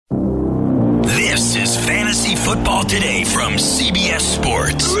is Fantasy Football Today from CBS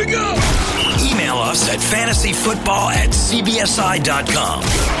Sports. Here we go. Email us at fantasyfootball@cbsi.com.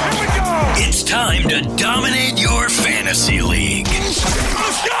 Here we go. It's time to dominate your fantasy league.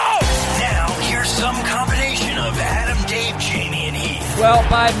 Let's go. Now, here's some combination of Adam, Dave, Jamie, and Heath. Well,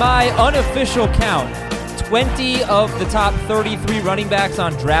 by my unofficial count, 20 of the top 33 running backs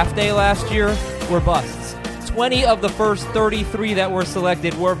on draft day last year were busts. 20 of the first 33 that were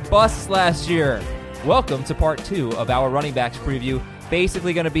selected were busts last year. Welcome to part 2 of our running backs preview.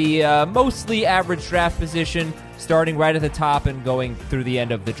 Basically going to be mostly average draft position, starting right at the top and going through the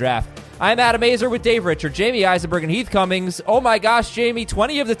end of the draft. I'm Adam Azer with Dave Richard, Jamie Eisenberg, and Heath Cummings. Oh my gosh, Jamie,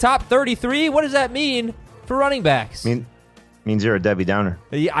 20 of the top 33? What does that mean for running backs? Means you're a Debbie Downer.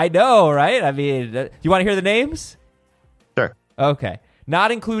 Yeah, I know, right? I mean, you want to hear the names? Sure. Okay.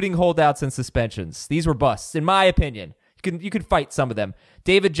 Not including holdouts and suspensions. These were busts, in my opinion. You could fight some of them.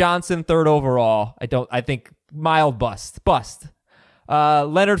 David Johnson, 3rd overall. I think mild bust.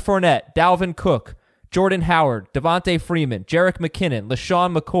 Leonard Fournette, Dalvin Cook, Jordan Howard, Devontae Freeman, Jerick McKinnon,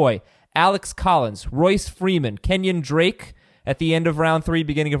 LaShawn McCoy, Alex Collins, Royce Freeman, Kenyon Drake at the end of round 3,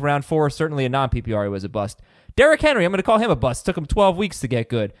 beginning of round 4. Certainly a non-PPR, he was a bust. Derrick Henry, I'm going to call him a bust. Took him 12 weeks to get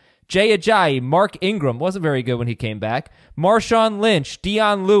good. Jay Ajayi, Mark Ingram, wasn't very good when he came back. Marshawn Lynch,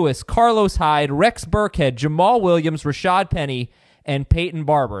 Dion Lewis, Carlos Hyde, Rex Burkhead, Jamal Williams, Rashad Penny, and Peyton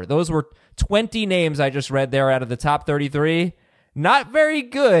Barber. Those were 20 names I just read there out of the top 33. Not very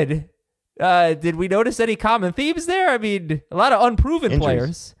good. Did we notice any common themes there? I mean, a lot of unproven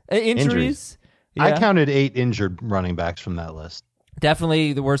players. Injuries. Yeah. I counted 8 injured running backs from that list.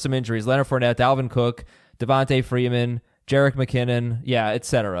 Definitely, there were some injuries. Leonard Fournette, Dalvin Cook, Devontae Freeman, Jerick McKinnon,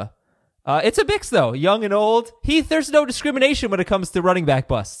 etc. It's a mix, though, young and old. Heath, there's no discrimination when it comes to running back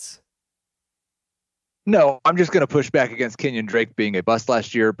busts. No, I'm just going to push back against Kenyon Drake being a bust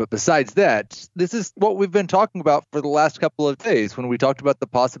last year. But besides that, this is what we've been talking about for the last couple of days when we talked about the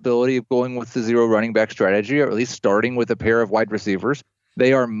possibility of going with the zero running back strategy, or at least starting with a pair of wide receivers.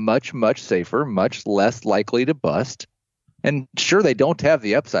 They are much, much safer, much less likely to bust. And sure, they don't have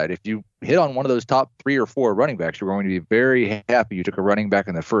the upside. If you hit on one of those top 3 or 4 running backs, you're going to be very happy you took a running back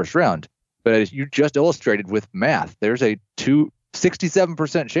in the first round. But as you just illustrated with math, there's a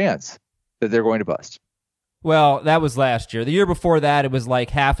 67% chance that they're going to bust. Well, that was last year. The year before that, it was like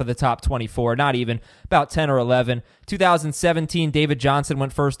half of the top 24, not even, about 10 or 11. 2017, David Johnson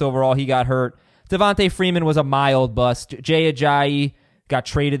went 1st overall. He got hurt. Devontae Freeman was a mild bust. Jay Ajayi got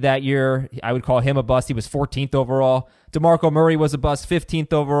traded that year. I would call him a bust. He was 14th overall. DeMarco Murray was a bust,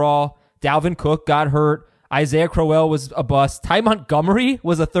 15th overall. Dalvin Cook got hurt. Isaiah Crowell was a bust. Ty Montgomery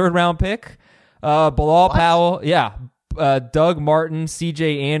was a 3rd-round pick. Bilal Powell, Doug Martin,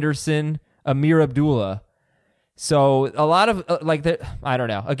 C.J. Anderson, Amir Abdullah. So a lot of, I don't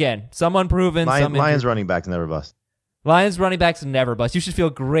know. Again, some unproven. Lions running backs never bust. Lions running backs never bust. You should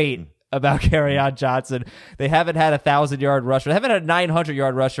feel great about Kerryon Johnson. They haven't had a 1,000-yard rusher. They haven't had a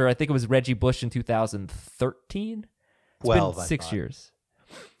 900-yard rusher. I think it was Reggie Bush in 2013. It's been 6 years.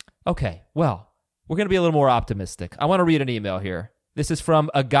 Okay, well, we're going to be a little more optimistic. I want to read an email here. This is from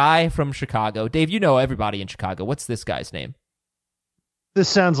a guy from Chicago. Dave, you know everybody in Chicago. What's this guy's name? This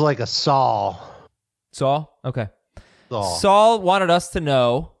sounds like a Saul. Saul? Okay. Saul wanted us to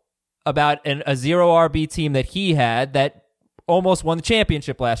know about a zero RB team that he had that almost won the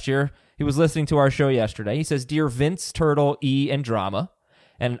championship last year. He was listening to our show yesterday. He says, "Dear Vince, Turtle, E, and Drama,"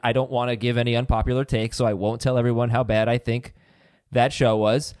 and I don't want to give any unpopular takes, so I won't tell everyone how bad I think that show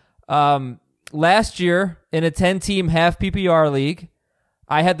was. Last year, in a 10-team half PPR league,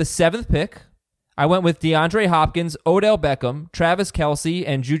 I had the 7th pick. I went with DeAndre Hopkins, Odell Beckham, Travis Kelce,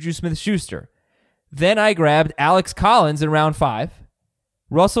 and Juju Smith-Schuster. Then I grabbed Alex Collins in round 5,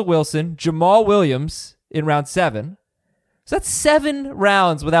 Russell Wilson, Jamal Williams in round 7. So that's 7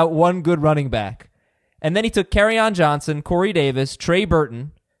 rounds without one good running back. And then he took Kerryon Johnson, Corey Davis, Trey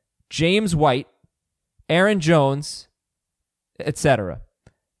Burton, James White, Aaron Jones, etc.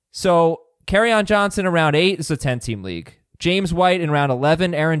 So Kerryon Johnson in round 8 is a 10-team league. James White in round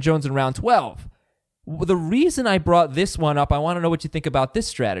 11, Aaron Jones in round 12. The reason I brought this one up, I want to know what you think about this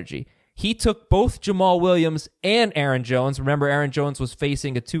strategy. He took both Jamal Williams and Aaron Jones. Remember, Aaron Jones was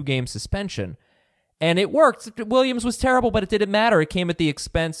facing a 2-game suspension. And it worked. Williams was terrible, but it didn't matter. It came at the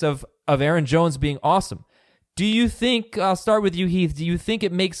expense of Aaron Jones being awesome. Do you think, I'll start with you, Heath, do you think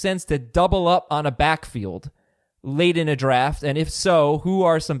it makes sense to double up on a backfield late in a draft? And if so, who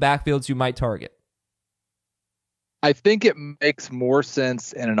are some backfields you might target? I think it makes more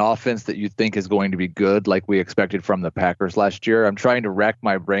sense in an offense that you think is going to be good, like we expected from the Packers last year. I'm trying to rack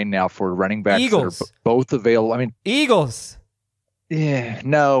my brain now for running backs Eagles. that are both available. I mean, Eagles. Yeah,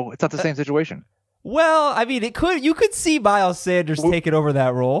 no, it's not the same situation. Well, I mean, you could see Miles Sanders taking over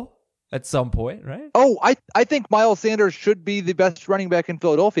that role at some point, right? Oh, I think Miles Sanders should be the best running back in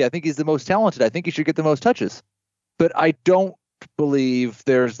Philadelphia. I think he's the most talented. I think he should get the most touches. But I don't believe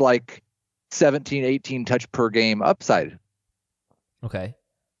there's like 17, 18 touch per game upside. Okay.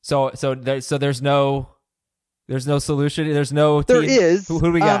 So there's no solution. There's no team. There is. Who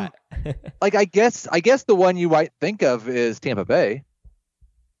do we got? Like I guess the one you might think of is Tampa Bay.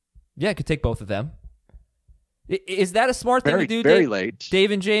 Yeah, I could take both of them. Is that a smart thing to do? Very late.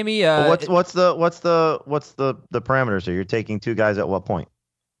 Dave and Jamie. What's the parameters here? You're taking two guys at what point?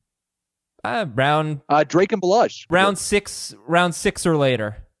 Round Drake and Balash. Round six or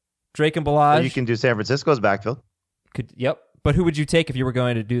later. Drake and Balash. Or you can do San Francisco's backfield. Yep. But who would you take if you were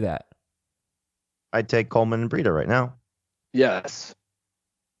going to do that? I'd take Coleman and Breida right now. Yes.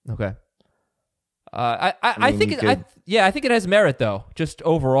 Okay. I think it has merit though, just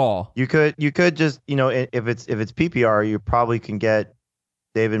overall. You could just, if it's PPR, you probably can get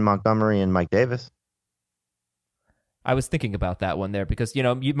David Montgomery and Mike Davis. I was thinking about that one there because,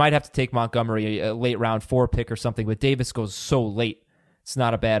 you might have to take Montgomery a late round 4 pick or something, but Davis goes so late. It's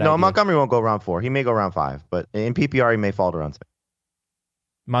not a bad idea. No, Montgomery won't go round 4. He may go round 5, but in PPR, he may fall to round 6.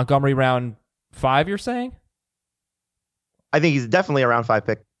 Montgomery round 5, you're saying? I think he's definitely a round 5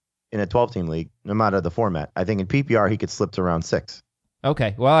 pick in a 12-team league, no matter the format. I think in PPR, he could slip to round 6.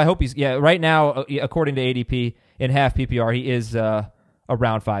 Okay. Well, I hope right now, according to ADP, in half PPR, he is a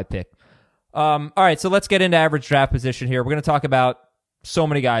round 5 pick. All right, so let's get into average draft position here. We're going to talk about so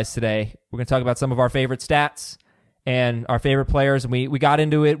many guys today. We're going to talk about some of our favorite stats and our favorite players, and we got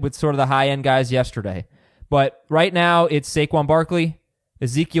into it with sort of the high-end guys yesterday. But right now, it's Saquon Barkley,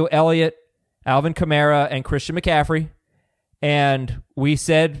 Ezekiel Elliott, Alvin Kamara, and Christian McCaffrey. And we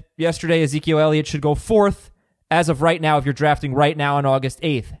said yesterday Ezekiel Elliott should go 4th as of right now if you're drafting right now on August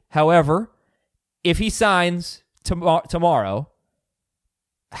 8th. However, if he signs tomorrow,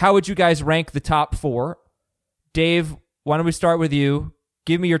 how would you guys rank the top 4? Dave, why don't we start with you?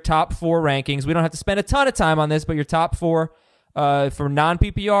 Give me your top 4 rankings. We don't have to spend a ton of time on this, but your top 4 for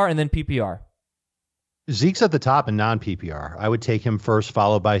non-PPR and then PPR. Zeke's at the top in non-PPR. I would take him first,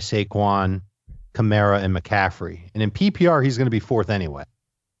 followed by Saquon, Kamara, and McCaffrey. And in PPR, he's going to be 4th anyway.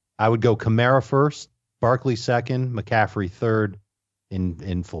 I would go Kamara first, Barkley second, McCaffrey third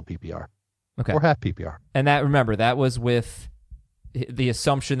in full PPR. Okay. Or half PPR. And that was with the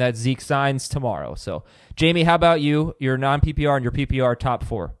assumption that Zeke signs tomorrow. So, Jamie, how about you? Your non-PPR and your PPR top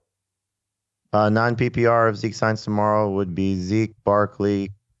 4. Non-PPR, if Zeke signs tomorrow, would be Zeke,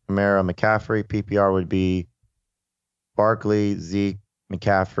 Barkley, Kamara, McCaffrey. PPR would be Barkley, Zeke,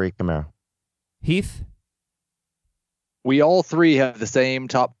 McCaffrey, Kamara. Heath? We all three have the same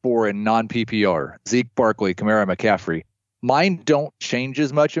top 4 in non-PPR. Zeke, Barkley, Kamara, McCaffrey. Mine don't change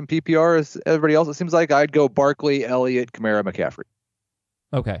as much in PPR as everybody else. It seems like I'd go Barkley, Elliott, Kamara, McCaffrey.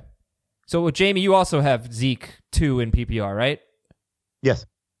 Okay. So, Jamie, you also have Zeke 2 in PPR, right? Yes.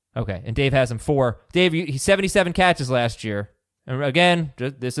 Okay. And Dave has him 4. Dave, he's 77 catches last year. And again,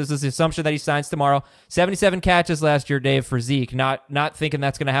 this is the assumption that he signs tomorrow. 77 catches last year, Dave, for Zeke. Not thinking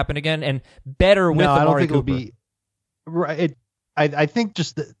that's going to happen again. And better with Amari Cooper. I don't think it'll be right. I think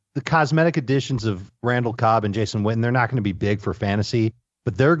just the cosmetic additions of Randall Cobb and Jason Witten, they're not going to be big for fantasy,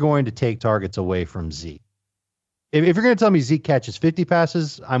 but they're going to take targets away from Zeke. If you're going to tell me Zeke catches 50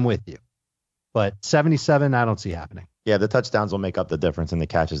 passes, I'm with you. But 77, I don't see happening. Yeah, the touchdowns will make up the difference in the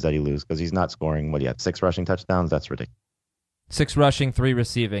catches that he loses because he's not scoring, 6 rushing touchdowns? That's ridiculous. 6 rushing, 3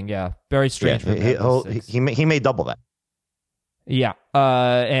 receiving. Yeah, very strange. Yeah, he may double that. Yeah,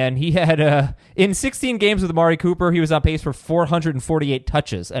 and he had in 16 games with Amari Cooper, he was on pace for 448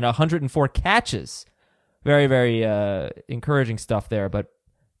 touches and 104 catches. Very, very encouraging stuff there, but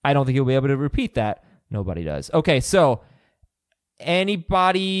I don't think he'll be able to repeat that. Nobody does. Okay, so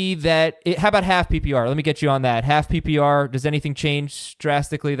anybody how about half PPR? Let me get you on that. Half PPR, does anything change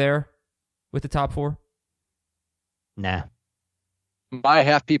drastically there with the top 4? Nah. My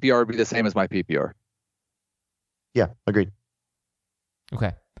half PPR would be the same as my PPR. Yeah, agreed.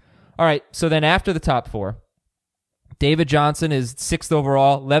 Okay. All right, so then after the top 4, David Johnson is 6th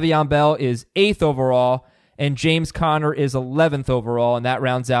overall, Le'Veon Bell is 8th overall, and James Conner is 11th overall, and that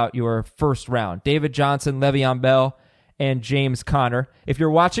rounds out your first round. David Johnson, Le'Veon Bell, and James Conner. If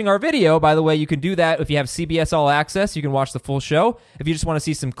you're watching our video, by the way, you can do that if you have CBS All Access. You can watch the full show. If you just want to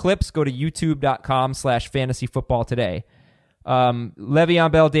see some clips, go to youtube.com/fantasyfootballtoday.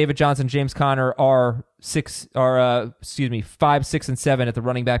 Le'Veon Bell, David Johnson, James Conner are 5, 6, and 7 at the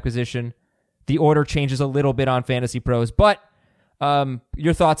running back position. The order changes a little bit on Fantasy Pros, but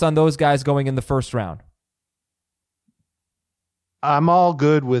your thoughts on those guys going in the first round? I'm all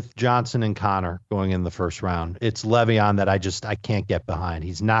good with Johnson and Connor going in the first round. It's Le'Veon that I can't get behind.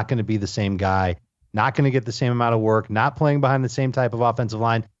 He's not going to be the same guy, not going to get the same amount of work, not playing behind the same type of offensive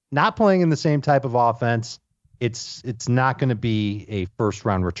line, not playing in the same type of offense. It's not going to be a first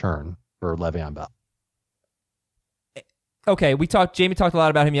round return for Le'Veon Bell. Okay, Jamie talked a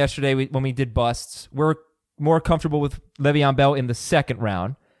lot about him yesterday when we did busts. We're more comfortable with Le'Veon Bell in the second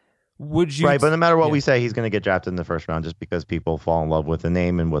round. Would you? Right, but no matter what we say, he's going to get drafted in the first round just because people fall in love with the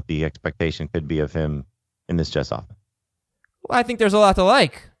name and what the expectation could be of him in this Jets offense. Well, I think there's a lot to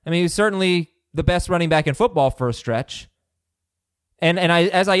like. I mean, he's certainly the best running back in football for a stretch. And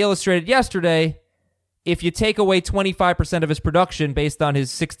as I illustrated yesterday, if you take away 25% of his production based on his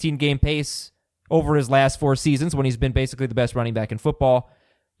 16-game pace over his last 4 seasons when he's been basically the best running back in football,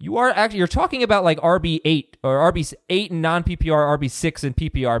 you're talking about like RB8 or RB8 in non-PPR, RB6 in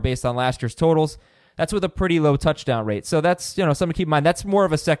PPR based on last year's totals. That's with a pretty low touchdown rate. So that's, something to keep in mind. That's more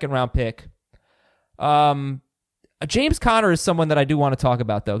of a second-round pick. James Conner is someone that I do want to talk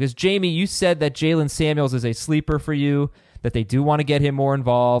about, though, because, Jamie, you said that Jaylen Samuels is a sleeper for you, that they do want to get him more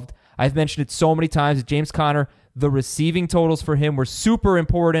involved. I've mentioned it so many times that James Conner, the receiving totals for him were super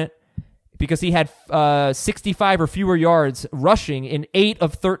important because he had 65 or fewer yards rushing in 8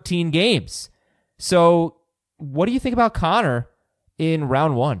 of 13 games. So what do you think about Conner in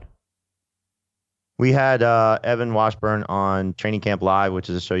round 1? We had Evan Washburn on Training Camp Live, which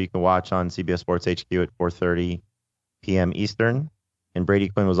is a show you can watch on CBS Sports HQ at 4:30 p.m. Eastern. And Brady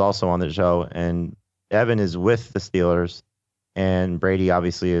Quinn was also on the show. And Evan is with the Steelers. And Brady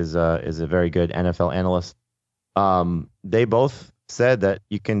obviously is a very good NFL analyst. They both said that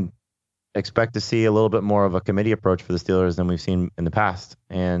you can expect to see a little bit more of a committee approach for the Steelers than we've seen in the past.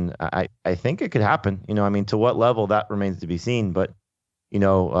 And I think it could happen. To what level, that remains to be seen. But,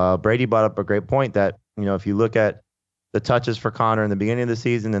 Brady brought up a great point that, if you look at the touches for Conner in the beginning of the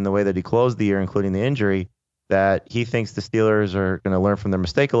season and the way that he closed the year, including the injury, that he thinks the Steelers are going to learn from their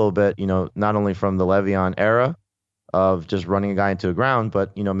mistake a little bit, not only from the Le'Veon era of just running a guy into the ground,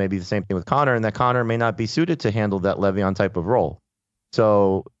 but, maybe the same thing with Conner, and that Conner may not be suited to handle that Le'Veon type of role.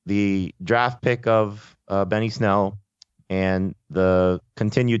 So the draft pick of Benny Snell and the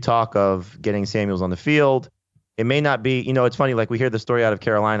continued talk of getting Samuels on the field, it may not be, it's funny, like we hear the story out of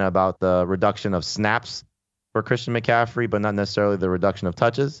Carolina about the reduction of snaps for Christian McCaffrey, but not necessarily the reduction of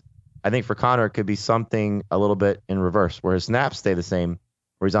touches. I think for Conner, it could be something a little bit in reverse, where his snaps stay the same,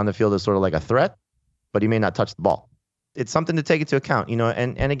 where he's on the field as sort of like a threat, but he may not touch the ball. It's something to take into account,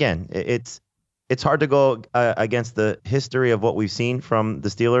 and again, it's hard to go against the history of what we've seen from the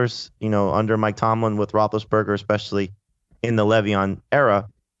Steelers, under Mike Tomlin with Roethlisberger, especially in the Le'Veon era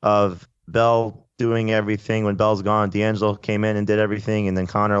of Bell doing everything. When Bell's gone, D'Angelo came in and did everything, and then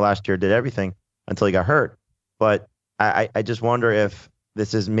Conner last year did everything until he got hurt. But I just wonder if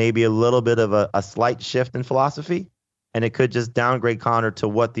this is maybe a little bit of a slight shift in philosophy, and it could just downgrade Conner to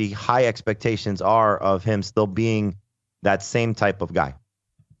what the high expectations are of him still being that same type of guy.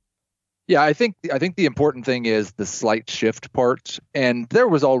 Yeah, I think the important thing is the slight shift part. And there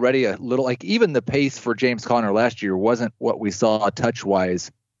was already a little, like, even the pace for James Conner last year wasn't what we saw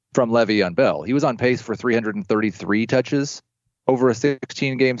touch-wise from Le'Veon Bell. He was on pace for 333 touches over a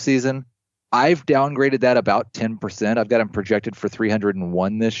 16-game season. I've downgraded that about 10%. I've got him projected for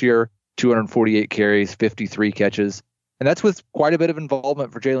 301 this year, 248 carries, 53 catches. And that's with quite a bit of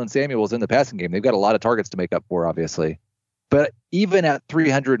involvement for Jaylen Samuels in the passing game. They've got a lot of targets to make up for, obviously. But even at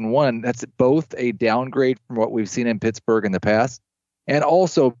 301, that's both a downgrade from what we've seen in Pittsburgh in the past, and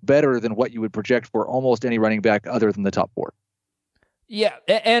also better than what you would project for almost any running back other than the top 4. Yeah,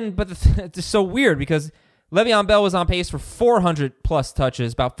 but it's so weird because Le'Veon Bell was on pace for 400-plus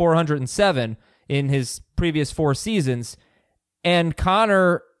touches, about 407 in his previous 4 seasons, and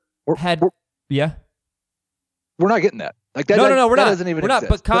Conner yeah? We're not getting that. Like that, no, we're not. Doesn't even we're not.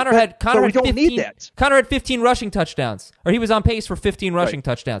 exist. But Conner had 15. Need that. Conner had 15 rushing touchdowns, or he was on pace for 15 rushing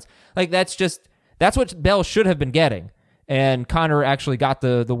touchdowns. Like that's what Bell should have been getting, and Conner actually got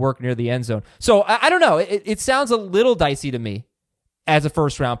the work near the end zone. So I don't know. It sounds a little dicey to me as a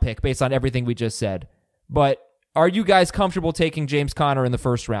first round pick based on everything we just said. But are you guys comfortable taking James Conner in the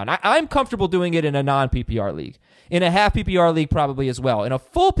first round? I'm comfortable doing it in a non-PPR league. In a half PPR league, probably as well. In a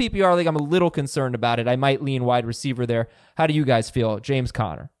full PPR league, I'm a little concerned about it. I might lean wide receiver there. How do you guys feel, James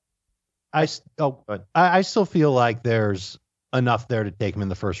Conner? I still feel like there's enough there to take him in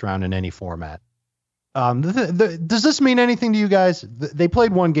the first round in any format. Does this mean anything to you guys? They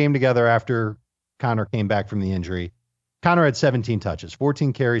played one game together after Conner came back from the injury. Conner had 17 touches,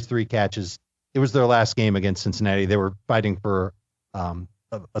 14 carries, 3 catches. It was their last game against Cincinnati. They were fighting for a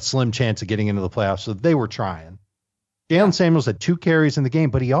slim chance of getting into the playoffs, so they were trying. Jalen Samuels had 2 carries in the game,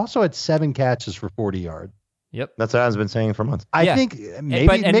 but he also had 7 catches for 40 yards. Yep. That's what I've been saying for months. I think maybe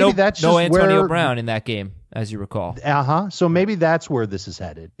that's no just Antonio where, Brown in that game, as you recall. So maybe that's where this is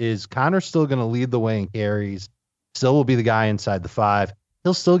headed. Is Connor's still going to lead the way in carries? Still will be the guy inside the 5.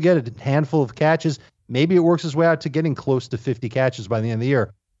 He'll still get a handful of catches. Maybe it works his way out to getting close to 50 catches by the end of the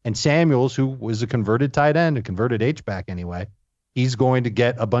year. And Samuels, who was a converted tight end, a converted H-back anyway, he's going to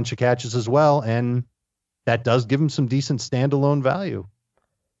get a bunch of catches as well, and that does give him some decent standalone value.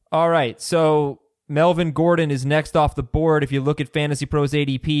 All right, so Melvin Gordon is next off the board if you look at Fantasy Pros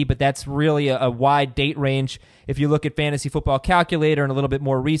ADP, but that's really a wide date range. If you look at Fantasy Football Calculator and a little bit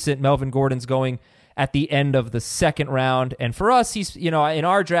more recent, Melvin Gordon's going at the end of the 2nd round. And for us, he's, in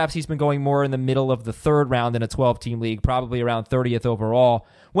our drafts, he's been going more in the middle of the 3rd round in a 12-team league, probably around 30th overall.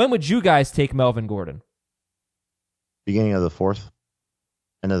 When would you guys take Melvin Gordon? Beginning of the 4th,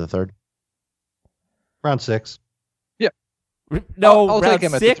 end of the 3rd. Round 6. Yeah. No, I'll take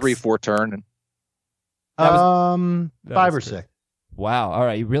him 6? at the 3-4 turn. 5 or 6. Wow. All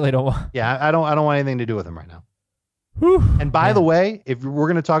right. You really don't want. Yeah, I don't want anything to do with him right now. Whew. And by the way, if we're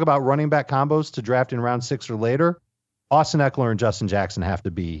going to talk about running back combos to draft in round 6 or later, Austin Eckler and Justin Jackson have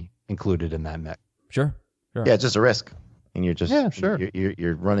to be included in that mix. Sure. Yeah, it's just a risk, and you're just sure.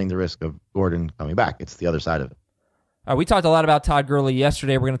 You're running the risk of Gordon coming back. It's the other side of it. We talked a lot about Todd Gurley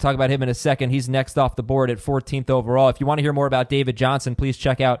yesterday. We're going to talk about him in a second. He's next off the board at 14th overall. If you want to hear more about David Johnson, please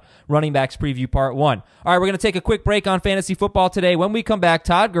check out Running Backs Preview Part 1. All right, we're going to take a quick break on fantasy football today. When we come back,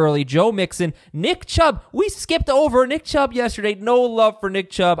 Todd Gurley, Joe Mixon, Nick Chubb. We skipped over Nick Chubb yesterday. No love for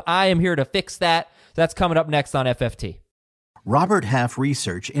Nick Chubb. I am here to fix that. That's coming up next on FFT. Robert Half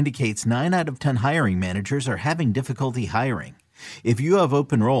research indicates 9 out of 10 hiring managers are having difficulty hiring. If you have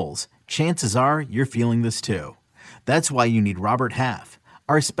open roles, chances are you're feeling this too. That's why you need Robert Half.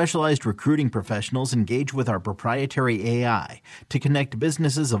 Our specialized recruiting professionals engage with our proprietary AI to connect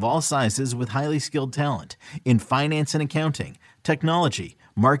businesses of all sizes with highly skilled talent in finance and accounting, technology,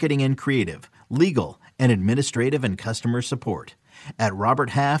 marketing and creative, legal, and administrative and customer support. At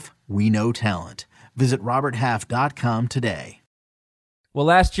Robert Half, we know talent. Visit roberthalf.com today. Well,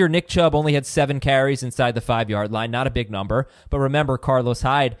 last year, Nick Chubb only had 7 carries inside the 5-yard line. Not a big number. But remember, Carlos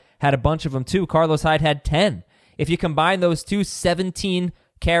Hyde had a bunch of them too. Carlos Hyde had 10. If you combine those two, 17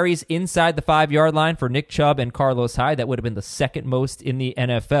 carries inside the 5-yard line for Nick Chubb and Carlos Hyde, that would have been the 2nd most in the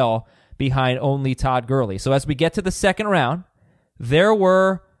NFL behind only Todd Gurley. So as we get to the 2nd round, there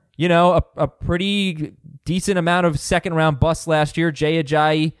were, a pretty decent amount of 2nd-round busts last year. Jay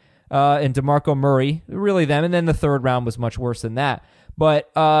Ajayi and DeMarco Murray, really them. And then the 3rd round was much worse than that. But,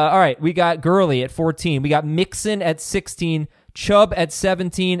 all right, we got Gurley at 14. We got Mixon at 16, Chubb at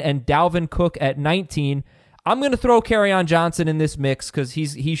 17, and Dalvin Cook at 19. I'm going to throw Kerryon Johnson in this mix because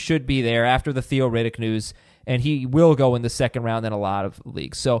he should be there after the Theo Riddick news, and he will go in the 2nd round in a lot of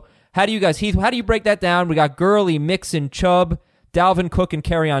leagues. So how do you guys, Heath, how do you break that down? We got Gurley, Mixon, Chubb, Dalvin Cook, and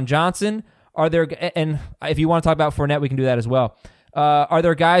Kerryon Johnson. Are there, and if you want to talk about Fournette, we can do that as well. Are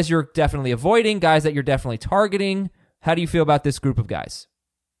there guys you're definitely avoiding, guys that you're definitely targeting? How do you feel about this group of guys?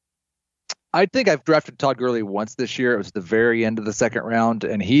 I think I've drafted Todd Gurley once this year. It was the very end of the 2nd round,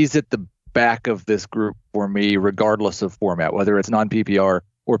 and he's at the back of this group for me, regardless of format, whether it's non-PPR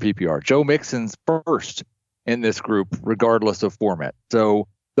or PPR. Joe Mixon's first in this group, regardless of format. So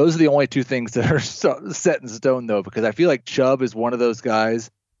those are the only 2 things that are set in stone, though, because I feel like Chubb is one of those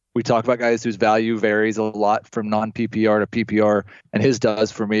guys. We talk about guys whose value varies a lot from non-PPR to PPR, and his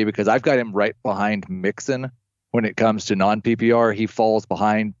does for me because I've got him right behind Mixon when it comes to non-PPR. He falls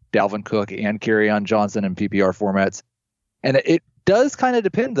behind Dalvin Cook and Kerryon Johnson in PPR formats. And it does kind of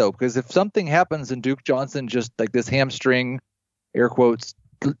depend, though, because if something happens and Duke Johnson just like this hamstring, air quotes,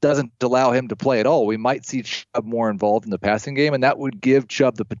 doesn't allow him to play at all, we might see Chubb more involved in the passing game, and that would give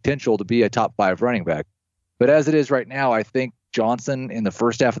Chubb the potential to be a top 5 running back. But as it is right now, I think Johnson in the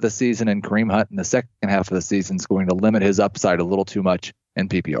first half of the season and Kareem Hunt in the second half of the season is going to limit his upside a little too much in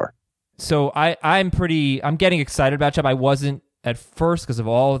PPR. So I'm getting excited about Chubb. I wasn't at first because of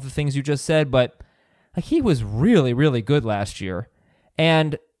all of the things you just said, but he was really, really good last year.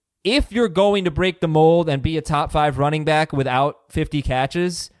 And if you're going to break the mold and be a top 5 running back without 50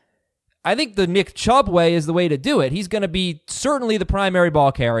 catches, I think the Nick Chubb way is the way to do it. He's going to be certainly the primary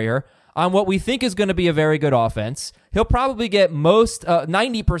ball carrier on what we think is going to be a very good offense. He'll probably get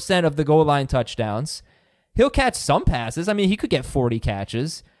 90% of the goal line touchdowns. He'll catch some passes. I mean, he could get 40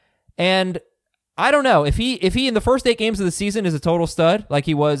 catches. And I don't know if he in the first 8 games of the season is a total stud like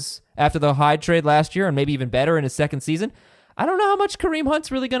he was after the Hyde trade last year and maybe even better in his second season. I don't know how much Kareem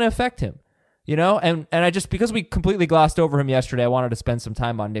Hunt's really going to affect him, and I just, because we completely glossed over him yesterday, I wanted to spend some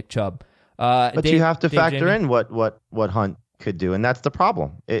time on Nick Chubb. But you have to factor in what Hunt could do, and that's the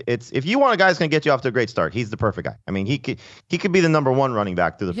problem. It's if you want a guy who's going to get you off to a great start, he's the perfect guy. I mean, he could be the number one running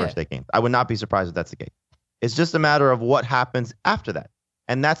back through the first 8 games. I would not be surprised if that's the case. It's just a matter of what happens after that,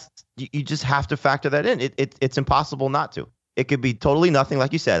 and that's you just have to factor that in. It's impossible not to. It could be totally nothing,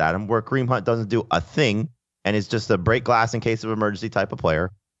 like you said, Adam, where Kareem Hunt doesn't do a thing and is just a break glass in case of emergency type of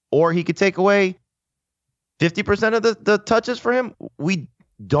player, or he could take away 50% of the touches for him. We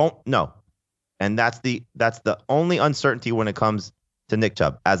don't know. And that's the only uncertainty when it comes to Nick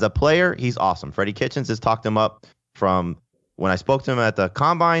Chubb. As a player, he's awesome. Freddie Kitchens has talked him up from when I spoke to him at the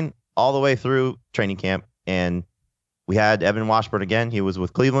Combine all the way through training camp. And we had Evan Washburn again. He was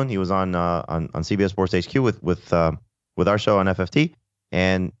with Cleveland. He was on CBS Sports HQ with our show on FFT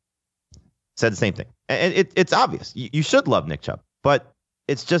and said the same thing. And it's obvious. You should love Nick Chubb. But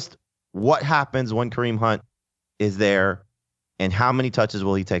it's just what happens when Kareem Hunt is there. And how many touches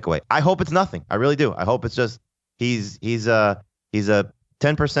will he take away? I hope it's nothing. I really do. I hope it's just he's a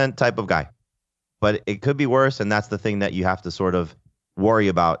 10% type of guy. But it could be worse, and that's the thing that you have to sort of worry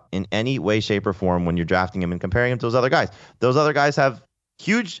about in any way, shape, or form when you're drafting him and comparing him to those other guys. Those other guys have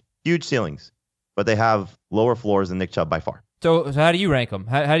huge, huge ceilings, but they have lower floors than Nick Chubb by far. So how do you rank them?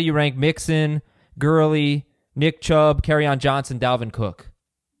 How do you rank Mixon, Gurley, Nick Chubb, Kerryon Johnson, Dalvin Cook?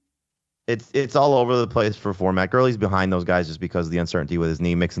 It's all over the place for format. Gurley's behind those guys just because of the uncertainty with his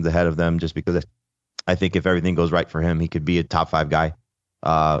knee. Mixon's ahead of them just because I think if everything goes right for him, he could be a top 5 guy.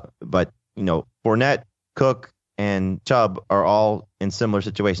 But, Fournette, Cook, and Chubb are all in similar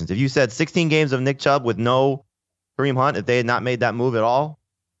situations. If you said 16 games of Nick Chubb with no Kareem Hunt, if they had not made that move at all,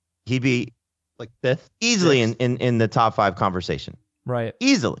 he'd be like 5th? Easily in the top 5 conversation. Right.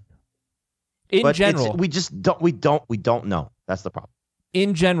 Easily. In general. We don't know. That's the problem.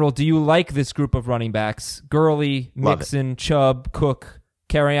 In general, do you like this group of running backs? Gurley, Mixon, Chubb, Cook,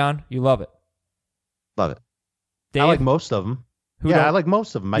 Kerryon? You love it. Love it. Dave? I like most of them. I like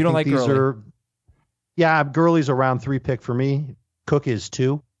most of them. You don't like Gurley? Gurley's a round 3 pick for me. Cook is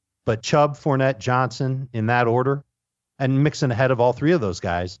 2. But Chubb, Fournette, Johnson in that order, and Mixon ahead of all 3 of those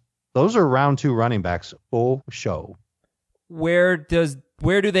guys. Those are round 2 running backs. Oh, show. Where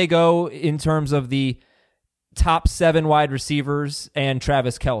do they go in terms of the top 7 wide receivers and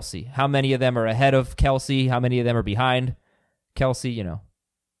Travis Kelce? How many of them are ahead of Kelce? How many of them are behind Kelce?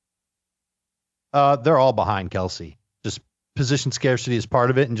 They're all behind Kelce. Just position scarcity is part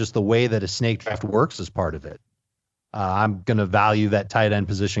of it, and just the way that a snake draft works is part of it. I'm going to value that tight end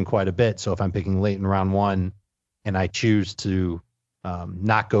position quite a bit. So if I'm picking late in round 1 and I choose to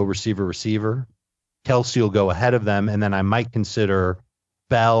not go receiver, Kelce will go ahead of them, and then I might consider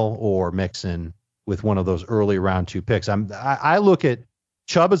Bell or Mixon with one of those early round 2 picks. I look at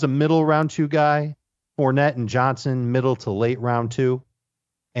Chubb as a middle round 2 guy, Fournette and Johnson middle to late round 2,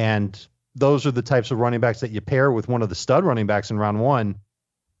 and those are the types of running backs that you pair with one of the stud running backs in round 1.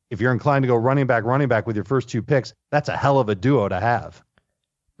 If you're inclined to go running back with your first 2 picks, that's a hell of a duo to have.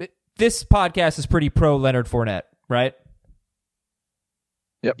 This podcast is pretty pro Leonard Fournette, right?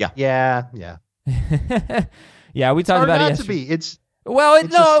 Yep. Yeah. Yeah, we talked about it yesterday.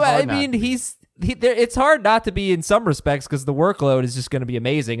 It's hard not to be in some respects because the workload is just going to be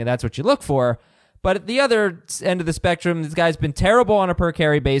amazing, and that's what you look for. But at the other end of the spectrum, this guy's been terrible on a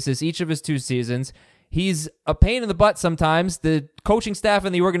per-carry basis each of his 2 seasons. He's a pain in the butt sometimes. The coaching staff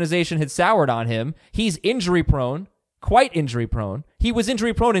and the organization had soured on him. He's injury-prone, quite injury-prone. He was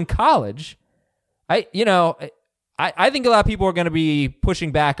injury-prone in college. I think a lot of people are going to be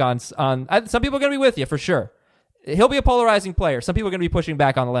pushing back on some people are going to be with you, for sure. He'll be a polarizing player. Some people are going to be pushing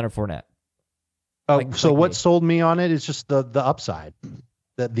back on Leonard Fournette. What sold me on it is just the upside.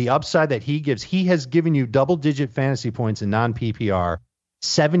 The upside that he gives. He has given you double-digit fantasy points in non-PPR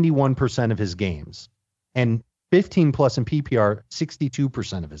 71% of his games, and 15+ in PPR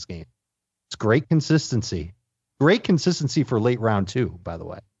 62% of his games. It's great consistency. Great consistency for late round 2, by the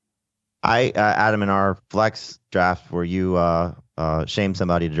way. Adam, in our flex draft where you shamed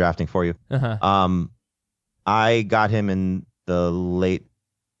somebody drafting for you, I got him in the late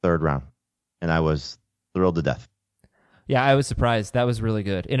 3rd round, and I was thrilled to death. Yeah, I was surprised. That was really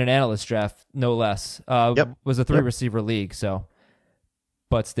good. In an analyst draft, no less. Was a 3-receiver league, so.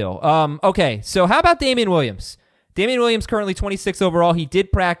 But still. Okay, so how about Damian Williams? Damian Williams currently 26 overall. He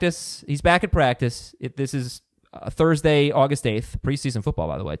did practice. He's back at practice. This is Thursday, August 8th. Preseason football,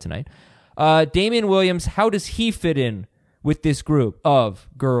 by the way, tonight. Damian Williams, how does he fit in with this group of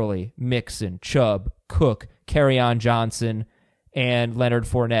Gurley, Mixon, Chubb, Cook, Kerryon Johnson, and Leonard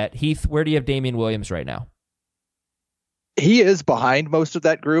Fournette? Heath, where do you have Damian Williams right now? He is behind most of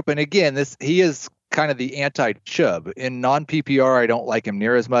that group. And again, he is kind of the anti-Chubb. In non-PPR, I don't like him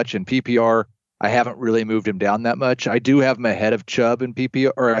near as much. In PPR, I haven't really moved him down that much. I do have him ahead of Chubb in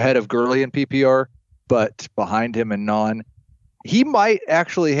PPR, or ahead of Gurley in PPR, but behind him in non. He might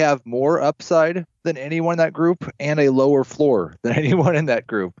actually have more upside than anyone in that group and a lower floor than anyone in that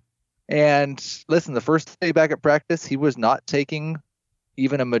group. And listen, the first day back at practice, he was not taking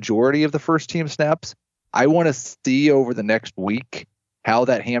even a majority of the first team snaps. I want to see over the next week how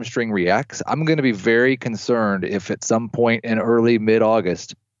that hamstring reacts. I'm going to be very concerned if at some point in early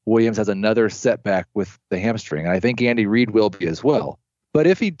mid-August, Williams has another setback with the hamstring. And I think Andy Reid will be as well. But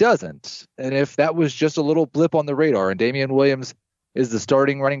if he doesn't, and if that was just a little blip on the radar and Damian Williams is the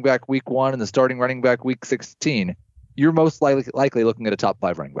starting running back week 1 and the starting running back week 16, you're most likely looking at a top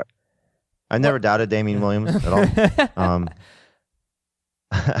 5 running back. I never doubted Damian Williams at all.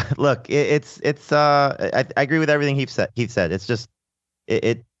 Look, I agree with everything Heath said. It's just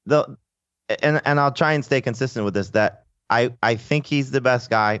and I'll try and stay consistent with this, that I think he's the best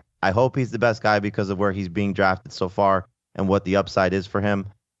guy. I hope he's the best guy because of where he's being drafted so far and what the upside is for him.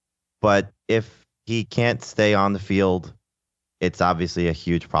 But if he can't stay on the field, it's obviously a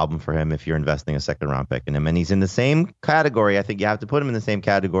huge problem for him if you're investing a second round pick in him. And he's in the same category. I think you have to put him in the same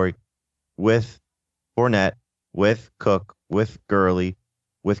category with Fournette, with Cook, with Gurley,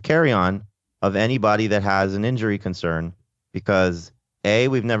 with Kerryon, of anybody that has an injury concern, because A,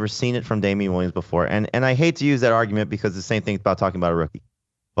 we've never seen it from Damian Williams before. And I hate to use that argument because the same thing about talking about a rookie.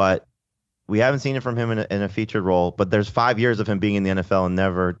 But we haven't seen it from him in a featured role, but there's 5 years of him being in the NFL and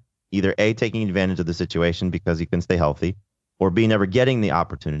never either A, taking advantage of the situation because he couldn't stay healthy, or B, never getting the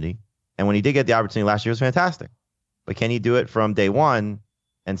opportunity. And when he did get the opportunity last year, it was fantastic. But can he do it from day one?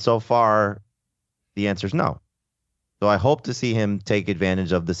 And so far, the answer is no. So I hope to see him take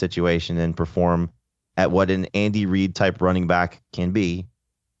advantage of the situation and perform at what an Andy Reid type running back can be.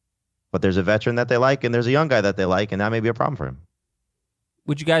 But there's a veteran that they like, and there's a young guy that they like, and that may be a problem for him.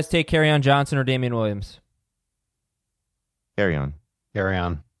 Would you guys take Kerryon Johnson or Damian Williams? Kerryon.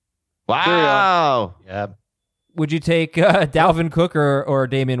 Wow. Yeah. Would you take Dalvin Cook or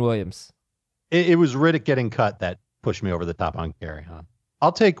Damian Williams? It was Riddick getting cut that pushed me over the top on Kerryon.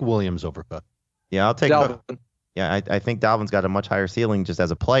 I'll take Williams over Cook. Yeah, I'll take Dalvin. Cook. Yeah, I think Dalvin's got a much higher ceiling just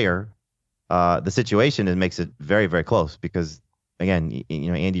as a player. The situation makes it very, very close because, again,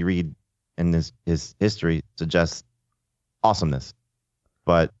 Andy Reid and his history suggests awesomeness.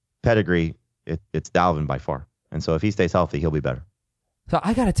 But pedigree, it's Dalvin by far. And so if he stays healthy, he'll be better. So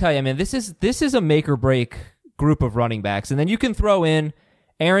I got to tell you, man, this is a make or break group of running backs. And then you can throw in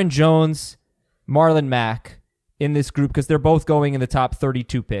Aaron Jones, Marlon Mack in this group because they're both going in the top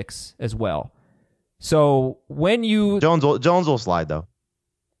 32 picks as well. So when you... Jones will slide, though.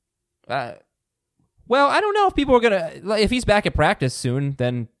 Well, I don't know if people are going to... If he's back at practice soon,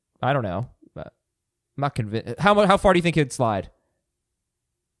 then I don't know. I'm not convinced. How far do you think he'd slide?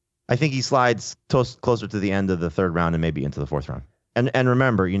 I think he slides closer to the end of the third round and maybe into the fourth round. And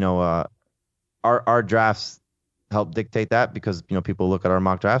remember, our drafts help dictate that because people look at our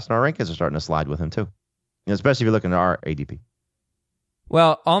mock drafts and our rankings are starting to slide with him too. Especially if you're looking at our ADP.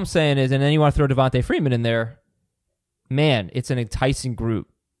 Well, all I'm saying is, and then you want to throw Devontae Freeman in there, man, it's an enticing group.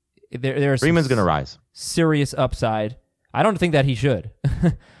 There's Freeman's going to rise. Serious upside. I don't think that he should.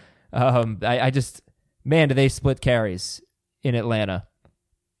 I just, man, do they split carries in Atlanta?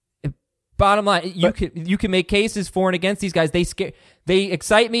 Bottom line, you can make cases for and against these guys. They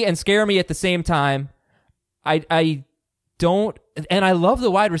excite me and scare me at the same time. I don't, and I love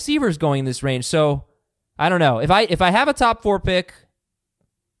the wide receivers going in this range. So I don't know if I have a top 4 pick,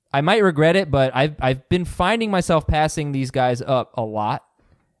 I might regret it. But I've been finding myself passing these guys up a lot,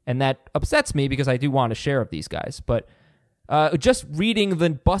 and that upsets me because I do want a share of these guys. But just reading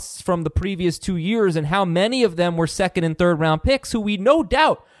the busts from the previous 2 years and how many of them were second and third round picks, who we no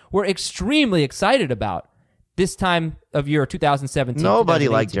doubt were extremely excited about this time of year 2017. Nobody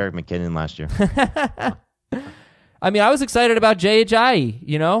liked Jerick McKinnon last year. I mean, I was excited about Jay Ajayi,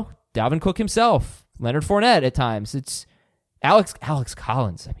 Dalvin Cook himself, Leonard Fournette at times. It's Alex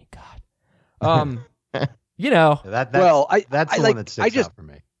Collins. I mean, God. That's the one that sticks out for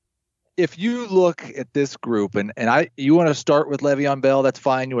me. If you look at this group and you want to start with Le'Veon Bell, that's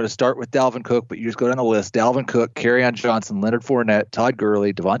fine. You want to start with Dalvin Cook, but you just go down the list. Dalvin Cook, Kerryon Johnson, Leonard Fournette, Todd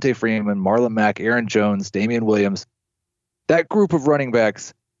Gurley, Devontae Freeman, Marlon Mack, Aaron Jones, Damian Williams. That group of running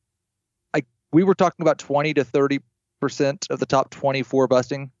backs, we were talking about 20 to 30% of the top 24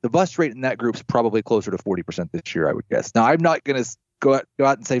 busting. The bust rate in that group is probably closer to 40% this year, I would guess. Now, I'm not going to go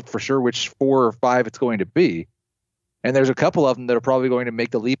out and say for sure which 4 or 5 it's going to be. And there's a couple of them that are probably going to make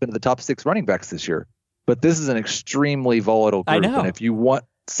the leap into the top 6 running backs this year. But this is an extremely volatile group. I know. And if you want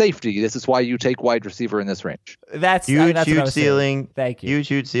safety. This is why you take wide receiver in this range. That's huge that's what I was ceiling. saying. Thank you.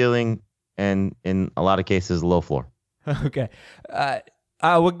 Huge ceiling, and in a lot of cases, low floor. Okay.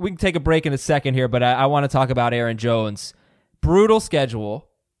 We can take a break in a second here, but I want to talk about Aaron Jones. Brutal schedule,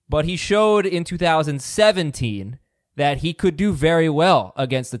 but he showed in 2017 that he could do very well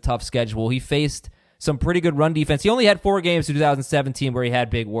against the tough schedule. He faced some pretty good run defense. He only had 4 games in 2017 where he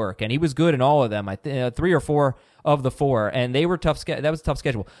had big work, and he was good in all of them. I think 3 or 4 of the 4, and they were tough. That was a tough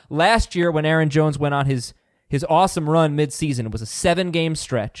schedule. Last year, when Aaron Jones went on his awesome run midseason, it was a 7-game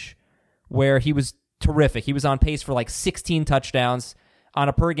stretch where he was terrific. He was on pace for like 16 touchdowns. On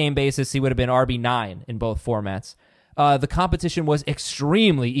a per-game basis, he would have been RB9 in both formats. The competition was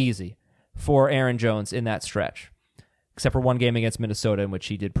extremely easy for Aaron Jones in that stretch, except for one game against Minnesota in which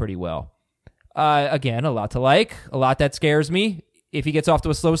he did pretty well. Again, a lot to like, a lot that scares me. If he gets off to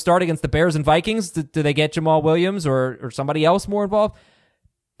a slow start against the Bears and Vikings, do they get Jamal Williams or somebody else more involved?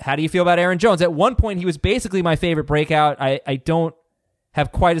 How do you feel about Aaron Jones? At one point, he was basically my favorite breakout. I don't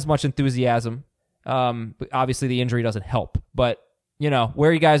have quite as much enthusiasm. Obviously, the injury doesn't help. But, where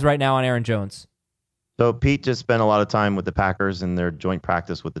are you guys right now on Aaron Jones? So Pete just spent a lot of time with the Packers in their joint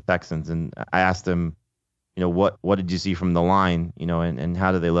practice with the Texans, and I asked him, what did you see from the line, and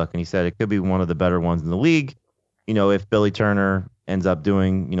how do they look? And he said it could be one of the better ones in the league. If Billy Turner ends up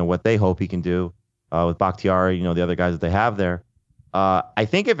doing, what they hope he can do with Bakhtiari, the other guys that they have there. I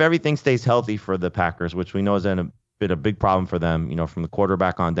think if everything stays healthy for the Packers, which we know has been a big problem for them, from the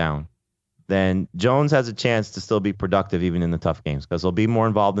quarterback on down, then Jones has a chance to still be productive even in the tough games because he'll be more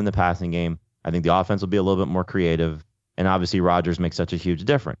involved in the passing game. I think the offense will be a little bit more creative, and obviously Rodgers makes such a huge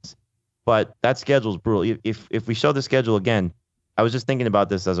difference. But that schedule is brutal. If we show the schedule again, I was just thinking about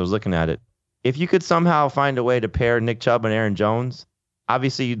this as I was looking at it. If you could somehow find a way to pair Nick Chubb and Aaron Jones,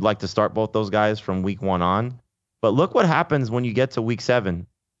 obviously you'd like to start both those guys from week 1 on. But look what happens when you get to week 7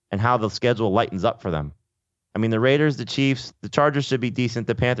 and how the schedule lightens up for them. I mean, the Raiders, the Chiefs, the Chargers should be decent.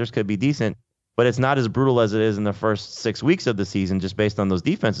 The Panthers could be decent, but it's not as brutal as it is in the first 6 weeks of the season just based on those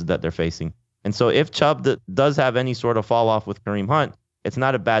defenses that they're facing. And so if Chubb does have any sort of fall off with Kareem Hunt, it's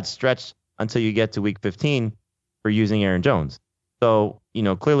not a bad stretch until you get to week 15 for using Aaron Jones. So,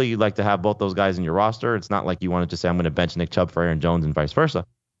 clearly you'd like to have both those guys in your roster. It's not like you wanted to say, I'm going to bench Nick Chubb for Aaron Jones and vice versa.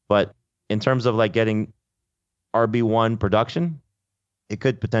 But in terms of like getting RB1 production, it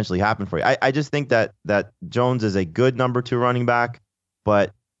could potentially happen for you. I just think that Jones is a good number 2 running back,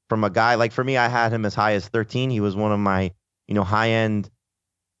 but from a guy like for me, I had him as high as 13. He was one of my, high end,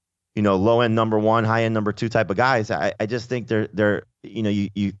 low end number 1, high end number 2 type of guys. I just think they're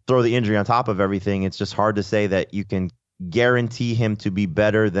you throw the injury on top of everything. It's just hard to say that you can guarantee him to be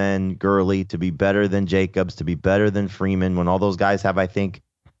better than Gurley, to be better than Jacobs, to be better than Freeman when all those guys have, I think,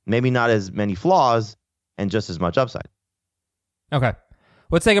 maybe not as many flaws and just as much upside. Okay.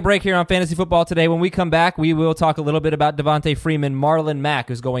 Let's take a break here on Fantasy Football Today. When we come back, we will talk a little bit about Devontae Freeman, Marlon Mack,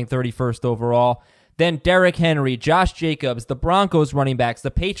 who's going 31st overall. Then Derrick Henry, Josh Jacobs, the Broncos running backs,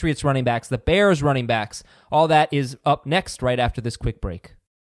 the Patriots running backs, the Bears running backs. All that is up next right after this quick break.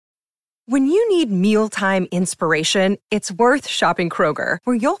 When you need mealtime inspiration, it's worth shopping Kroger,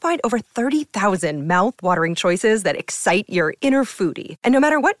 where you'll find over 30,000 mouth-watering choices that excite your inner foodie. And no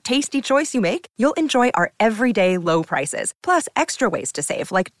matter what tasty choice you make, you'll enjoy our everyday low prices, plus extra ways to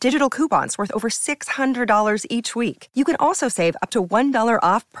save, like digital coupons worth over $600 each week. You can also save up to $1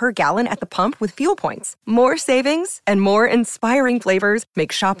 off per gallon at the pump with fuel points. More savings and more inspiring flavors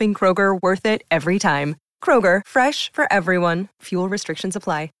make shopping Kroger worth it every time. Kroger, fresh for everyone. Fuel restrictions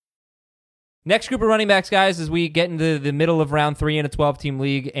apply. Next group of running backs, guys, as we get into the middle of round 3 in a 12-team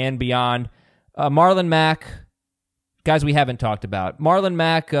league and beyond. Marlon Mack, guys we haven't talked about. Marlon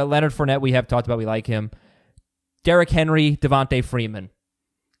Mack, Leonard Fournette, we have talked about. We like him. Derrick Henry, Devontae Freeman.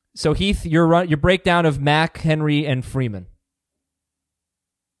 So, Heath, your breakdown of Mack, Henry, and Freeman.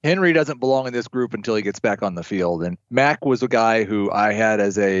 Henry doesn't belong in this group until he gets back on the field. And Mack was a guy who I had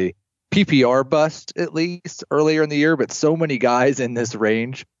as a PPR bust, at least, earlier in the year. But so many guys in this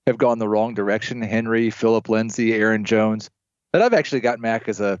range have gone the wrong direction. Henry, Phillip Lindsay, Aaron Jones. That I've actually got Mack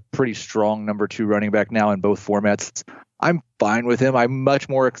as a pretty strong number 2 running back now in both formats. I'm fine with him. I'm much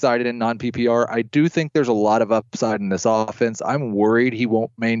more excited in non-PPR. I do think there's a lot of upside in this offense. I'm worried he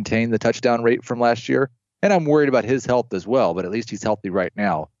won't maintain the touchdown rate from last year. And I'm worried about his health as well, but at least he's healthy right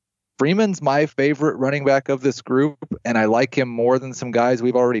now. Freeman's my favorite running back of this group, and I like him more than some guys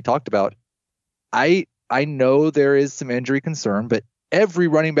we've already talked about. I know there is some injury concern, but every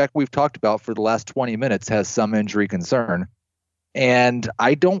running back we've talked about for the last 20 minutes has some injury concern. And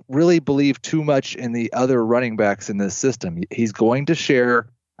I don't really believe too much in the other running backs in this system. He's going to share.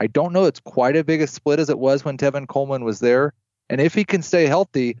 I don't know it's quite as big a split as it was when Tevin Coleman was there. And if he can stay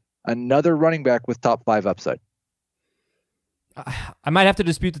healthy, another running back with top 5 upside. I might have to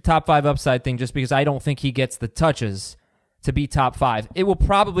dispute the top 5 upside thing just because I don't think he gets the touches to be top 5. It will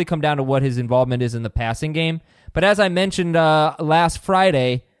probably come down to what his involvement is in the passing game. But as I mentioned last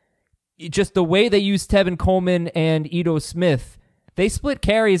Friday, just the way they used Tevin Coleman and Ito Smith, they split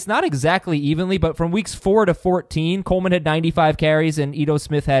carries not exactly evenly, but from weeks 4 to 14, Coleman had 95 carries and Ito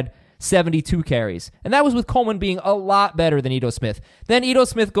Smith had 72 carries. And that was with Coleman being a lot better than Ito Smith. Then Ito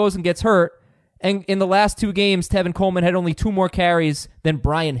Smith goes and gets hurt, and in the last 2 games, Tevin Coleman had only 2 more carries than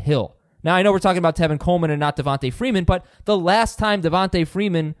Brian Hill. Now, I know we're talking about Tevin Coleman and not Devontae Freeman, but the last time Devontae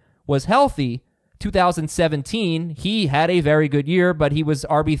Freeman was healthy, 2017, he had a very good year, but he was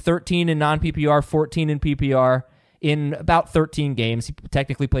RB 13 in non-PPR, 14 in PPR in about 13 games. He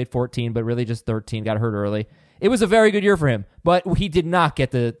technically played 14, but really just 13, got hurt early. It was a very good year for him, but he did not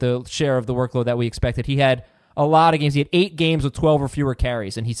get the share of the workload that we expected. He had a lot of games. He had 8 games with 12 or fewer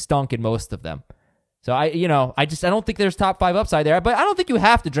carries, and he stunk in most of them. So I don't think there's top 5 upside there, but I don't think you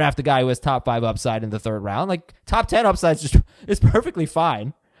have to draft a guy who has top 5 upside in the 3rd round. Like top 10 upside is perfectly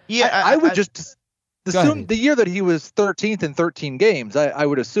fine. Yeah, I would just assume the year that he was 13th in 13 games, I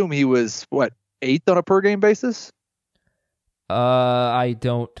would assume he was 8th on a per game basis. I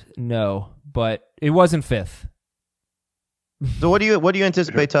don't know, but it wasn't 5th. So what do you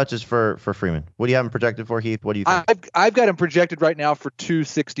anticipate touches for Freeman? What do you have him projected for, Heath? What do you think? I've got him projected right now for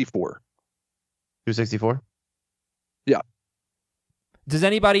 264. 264? Yeah. Does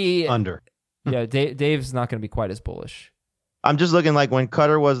anybody under? Yeah, Dave's not going to be quite as bullish. I'm just looking like when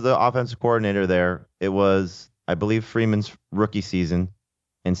Cutter was the offensive coordinator there, it was, I believe, Freeman's rookie season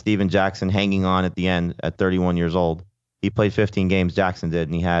and Steven Jackson hanging on at the end at 31 years old. He played 15 games, Jackson did,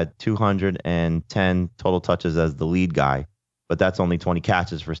 and he had 210 total touches as the lead guy. But that's only 20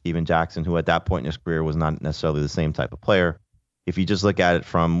 catches for Steven Jackson, who at that point in his career was not necessarily the same type of player. If you just look at it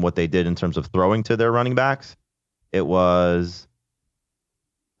from what they did in terms of throwing to their running backs, it was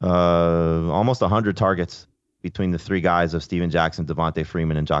almost 100 targets between the 3 guys of Steven Jackson, Devontae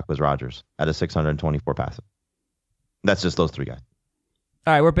Freeman, and Jacquizz Rodgers at a 624 passing. That's just those 3 guys.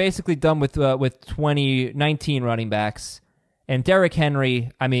 All right, we're basically done with 2019 running backs. And Derrick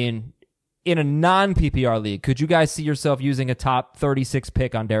Henry, I mean, in a non-PPR league, could you guys see yourself using a top 36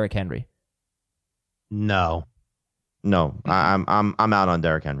 pick on Derrick Henry? No. I'm out on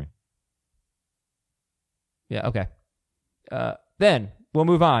Derrick Henry. Yeah, okay. Then we'll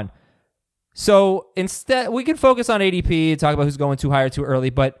move on. So instead, we can focus on ADP and talk about who's going too high or too early,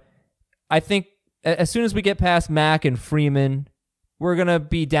 but I think as soon as we get past Mack and Freeman, we're going to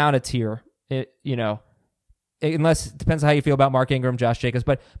be down a tier, unless it depends on how you feel about Mark Ingram, Josh Jacobs.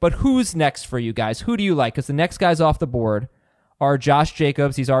 But who's next for you guys? Who do you like? Because the next guys off the board are Josh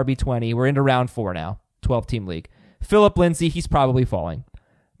Jacobs. He's RB20. We're into round 4 now, 12-team league. Phillip Lindsay, he's probably falling.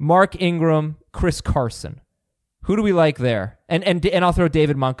 Mark Ingram, Chris Carson. Who do we like there? And I'll throw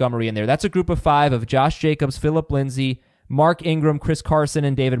David Montgomery in there. That's a group of 5 of Josh Jacobs, Phillip Lindsay, Mark Ingram, Chris Carson,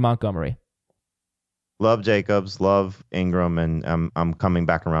 and David Montgomery. Love Jacobs, love Ingram, and I'm coming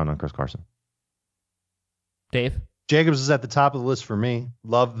back around on Chris Carson. Dave? Jacobs is at the top of the list for me.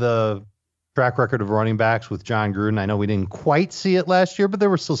 Love the track record of running backs with John Gruden. I know we didn't quite see it last year, but there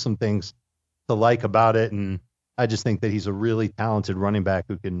were still some things to like about it, and I just think that he's a really talented running back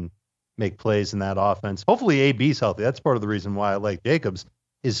who can make plays in that offense. Hopefully AB's healthy. That's part of the reason why I like Jacobs,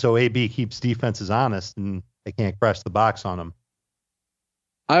 is so AB keeps defenses honest and they can't crash the box on him.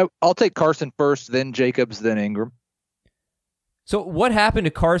 I'll take Carson first, then Jacobs, then Ingram. So what happened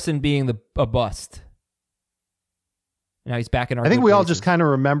to Carson being a bust? Now he's back in our. I think we all just kind of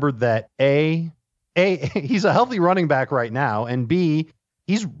remembered that A, he's a healthy running back right now, and B,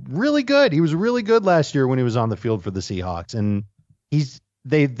 he's really good. He was really good last year when he was on the field for the Seahawks, and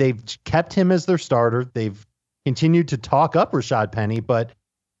they've kept him as their starter. They've continued to talk up Rashad Penny, but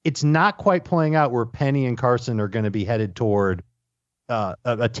it's not quite playing out where Penny and Carson are going to be headed toward a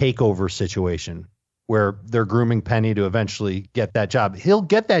takeover situation where they're grooming Penny to eventually get that job. He'll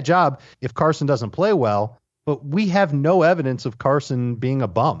get that job if Carson doesn't play well, but we have no evidence of Carson being a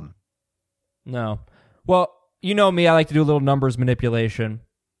bum. No. Well, you know me, I like to do a little numbers manipulation.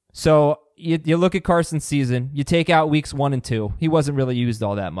 So you look at Carson's season, you take out weeks 1 and 2. He wasn't really used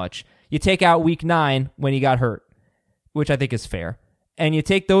all that much. You take out week 9 when he got hurt, which I think is fair. And you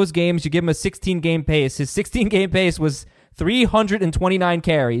take those games, you give him a 16-game pace. His 16-game pace was 329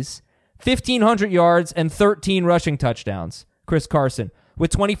 carries, 1,500 yards, and 13 rushing touchdowns. Chris Carson,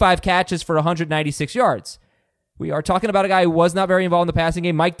 with 25 catches for 196 yards. We are talking about a guy who was not very involved in the passing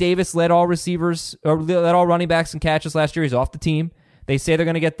game. Mike Davis led all receivers, or led all running backs in catches last year. He's off the team. They say they're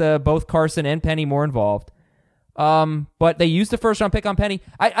going to get both Carson and Penny more involved. But they used the first round pick on Penny.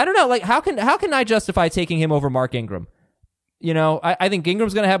 I don't know. Like, how can I justify taking him over Mark Ingram? You know, I think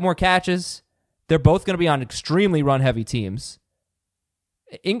Ingram's going to have more catches. They're both going to be on extremely run heavy teams.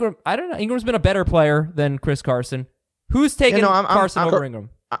 Ingram, I don't know. Ingram's been a better player than Chris Carson. Who's taking Carson over Ingram?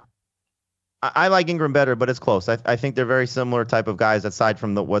 I like Ingram better, but it's close. I think they're very similar type of guys, aside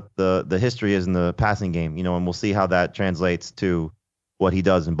from what the history is in the passing game. You know, and we'll see how that translates to what he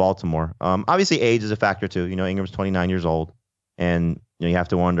does in Baltimore. Obviously, age is a factor too. You know, Ingram's 29 years old, and you know, you have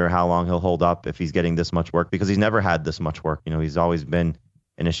to wonder how long he'll hold up if he's getting this much work, because he's never had this much work. You know, he's always been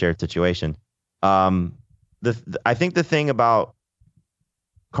in a shared situation. I think the thing about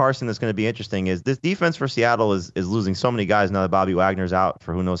Carson that's going to be interesting is this defense for Seattle is losing so many guys now that Bobby Wagner's out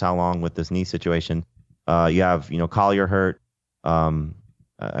for who knows how long with this knee situation. You have, you know, Collier hurt.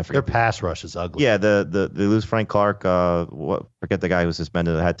 I forget. Their pass rush is ugly. Yeah, they lose Frank Clark. Forget the guy who was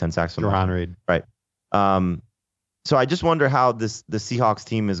suspended that had 10 sacks from Ron Reed. Right. So I just wonder how the Seahawks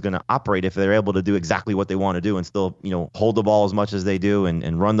team is going to operate if they're able to do exactly what they want to do and still, you know, hold the ball as much as they do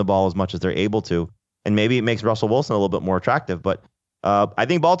and run the ball as much as they're able to. And maybe it makes Russell Wilson a little bit more attractive. But I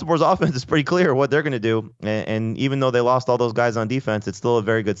think Baltimore's offense is pretty clear what they're going to do. And even though they lost all those guys on defense, it's still a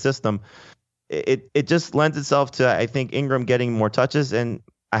very good system. It just lends itself to, I think, Ingram getting more touches. And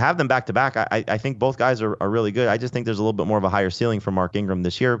I have them back to back. I think both guys are really good. I just think there's a little bit more of a higher ceiling for Mark Ingram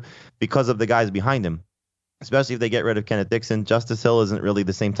this year because of the guys behind him, especially if they get rid of Kenneth Dixon. Justice Hill isn't really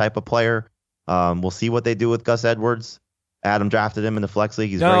the same type of player. We'll see what they do with Gus Edwards. Adam drafted him in the flex league.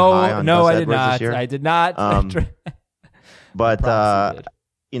 He's very high on Gus Edwards this year. I did not. But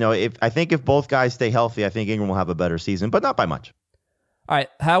you know, if both guys stay healthy, I think Ingram will have a better season, but not by much. All right,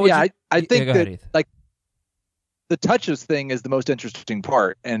 how would you? I think that ahead, like the touches thing is the most interesting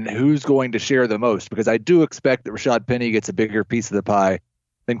part, and who's going to share the most? Because I do expect that Rashad Penny gets a bigger piece of the pie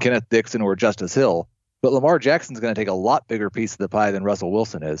than Kenneth Dixon or Justice Hill, but Lamar Jackson's going to take a lot bigger piece of the pie than Russell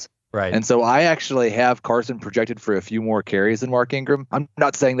Wilson is. Right. And so I actually have Carson projected for a few more carries than Mark Ingram. I'm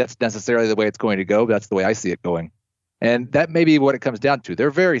not saying that's necessarily the way it's going to go, but that's the way I see it going. And that may be what it comes down to. They're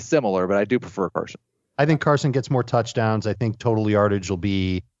very similar, but I do prefer Carson. I think Carson gets more touchdowns. I think total yardage will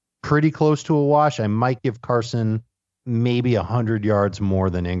be pretty close to a wash. I might give Carson maybe 100 yards more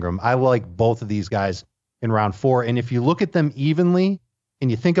than Ingram. I like both of these guys in round 4. And if you look at them evenly and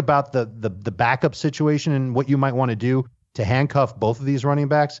you think about the backup situation and what you might want to do to handcuff both of these running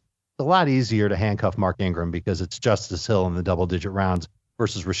backs, it's a lot easier to handcuff Mark Ingram because it's Justice Hill in the double-digit rounds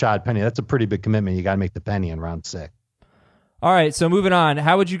versus Rashad Penny. That's a pretty big commitment. You got to make the penny in round 6. All right, so moving on.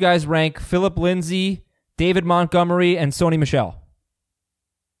 How would you guys rank Phillip Lindsay, David Montgomery, and Sony Michel?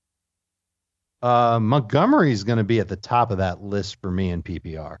 Montgomery's going to be at the top of that list for me in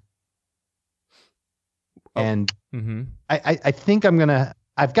PPR. Oh. And I think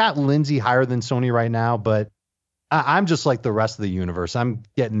I've got Lindsay higher than Sony right now, but I'm just like the rest of the universe. I'm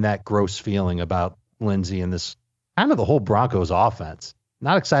getting that gross feeling about Lindsay and this kind of the whole Broncos offense.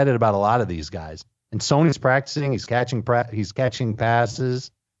 Not excited about a lot of these guys. And Sony's practicing. He's catching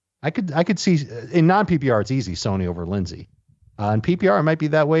passes. I could see in non-PPR it's easy Sony over Lindsay. In PPR it might be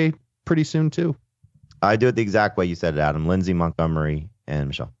that way pretty soon too. I do it the exact way you said it, Adam. Lindsay, Montgomery, and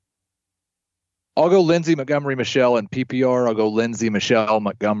Michel. I'll go Lindsay, Montgomery, Michel in PPR. I'll go Lindsay, Michel,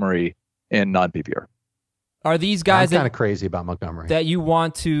 Montgomery in non-PPR. Are these guys I'm kind of crazy about Montgomery that you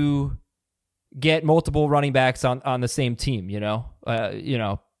want to get multiple running backs on the same team?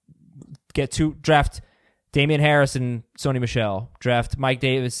 Draft Damian Harris and Sony Michel. Draft Mike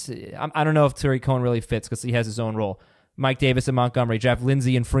Davis. I don't know if Tariq Cohen really fits because he has his own role. Mike Davis and Montgomery. Draft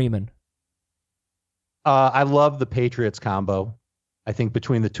Lindsay and Freeman. I love the Patriots combo. I think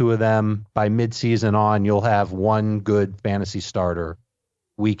between the two of them, by midseason on, you'll have one good fantasy starter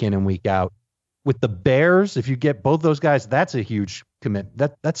week in and week out. With the Bears, if you get both those guys, that's a huge commit.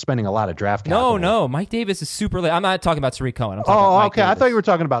 That's spending a lot of draft capital. No. Mike Davis is super late. I'm not talking about Tariq Cohen. I'm talking about Mike okay. Davis. I thought you were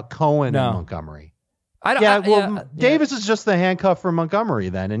talking about Cohen and Montgomery. Davis is just the handcuff for Montgomery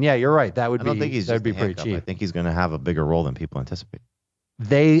then. And yeah, you're right. That would be pretty cheap. I think he's going to have a bigger role than people anticipate.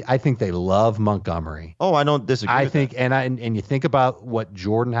 I think they love Montgomery. Oh, I don't disagree. I think, and you think about what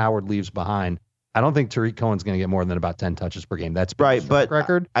Jordan Howard leaves behind. I don't think Tariq Cohen's going to get more than about 10 touches per game. That's right, but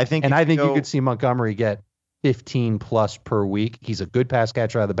record. I think you could see Montgomery get 15 plus per week. He's a good pass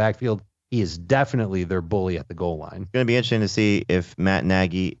catcher out of the backfield. He is definitely their bully at the goal line. It's going to be interesting to see if Matt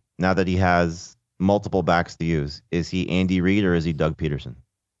Nagy, now that he has multiple backs to use, is he Andy Reid or is he Doug Peterson?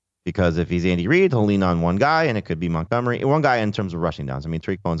 Because if he's Andy Reid, he'll lean on one guy, and it could be Montgomery. One guy in terms of rushing downs. I mean,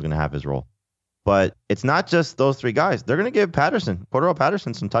 Tariq Cohen's going to have his role. But it's not just those three guys. They're going to give Cordero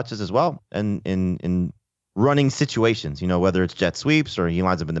Patterson some touches as well, and in running situations, whether it's jet sweeps or he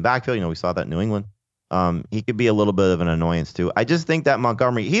lines up in the backfield. We saw that in New England. He could be a little bit of an annoyance too. I just think that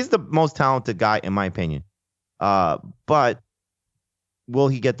Montgomery, he's the most talented guy in my opinion. But will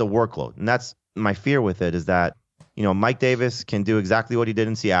he get the workload? And that's my fear with it, is that, Mike Davis can do exactly what he did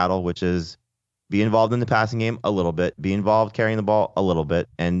in Seattle, which is be involved in the passing game a little bit, be involved carrying the ball a little bit,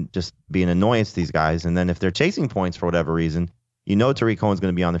 and just be an annoyance to these guys. And then if they're chasing points for whatever reason, Tariq Cohen's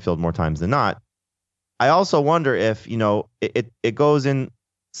going to be on the field more times than not. I also wonder if, it goes in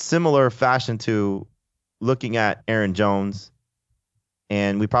similar fashion to looking at Aaron Jones,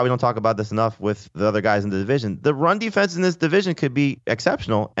 and we probably don't talk about this enough with the other guys in the division. The run defense in this division could be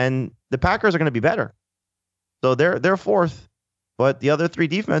exceptional, and the Packers are going to be better. So they're fourth, but the other three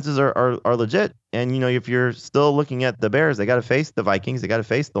defenses are legit. And, if you're still looking at the Bears, they got to face the Vikings. They got to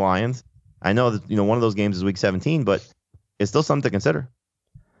face the Lions. I know that, one of those games is week 17, but it's still something to consider.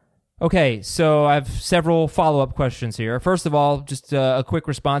 Okay, so I have several follow-up questions here. First of all, just a quick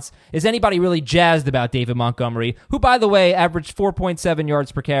response. Is anybody really jazzed about David Montgomery, who, by the way, averaged 4.7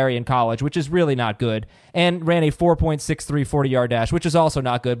 yards per carry in college, which is really not good, and ran a 4.63 40-yard dash, which is also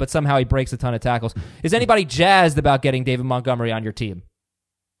not good, but somehow he breaks a ton of tackles. Is anybody jazzed about getting David Montgomery on your team?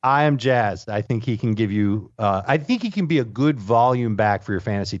 I am jazzed. I think he can give you I think he can be a good volume back for your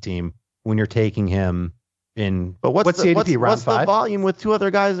fantasy team when you're taking him in. But what's the ADP, round what's 5? The volume with two other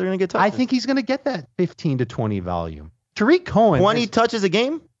guys that are going to get touches? I think he's going to get that 15 to 20 volume. Tariq Cohen. 20 touches a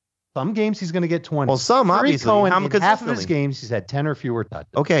game? Some games he's going to get 20. Well, some, Tariq obviously. Cohen, How in half of his games, he's had 10 or fewer touches.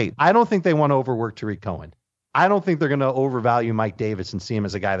 Okay. I don't think they want to overwork Tariq Cohen. I don't think they're going to overvalue Mike Davis and see him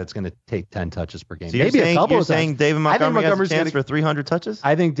as a guy that's going to take 10 touches per game. So Maybe a couple you're of saying times. David Montgomery has a chance for 300 touches?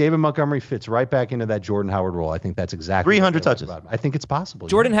 I think David Montgomery fits right back into that Jordan Howard role. I think that's exactly 300 touches. I think it's possible.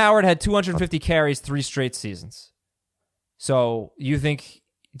 Jordan Howard had 250 carries 3 straight seasons. So do you think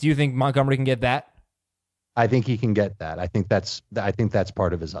Montgomery can get that? I think he can get that. I think that's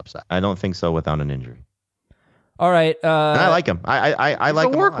part of his upside. I don't think so without an injury. All right. And I like him. I like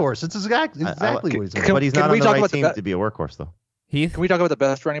him. He's a workhorse. It's exactly what he's doing. But he's not on the right team to be a workhorse, though. Heath? Can we talk about the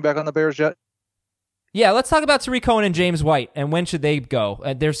best running back on the Bears yet? Yeah, let's talk about Tariq Cohen and James White, and when should they go?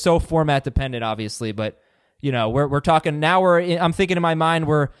 They're so format dependent, obviously, but we're talking now. I'm thinking in my mind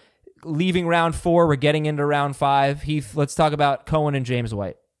we're leaving round 4, we're getting into round 5. Heath, let's talk about Cohen and James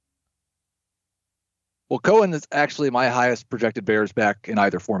White. Well, Cohen is actually my highest projected Bears back in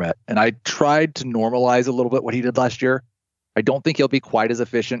either format, and I tried to normalize a little bit what he did last year. I don't think he'll be quite as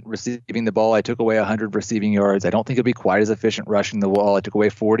efficient receiving the ball. I took away 100 receiving yards. I don't think he'll be quite as efficient rushing the ball. I took away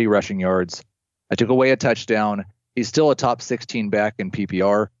 40 rushing yards. I took away a touchdown. He's still a top 16 back in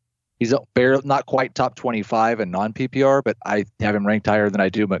PPR. He's not quite top 25 in non-PPR, but I have him ranked higher than I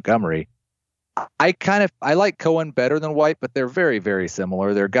do Montgomery. I like Cohen better than White, but they're very, very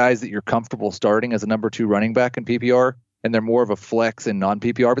similar. They're guys that you're comfortable starting as a number 2 running back in PPR, and they're more of a flex in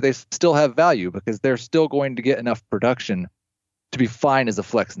non-PPR, but they still have value because they're still going to get enough production to be fine as a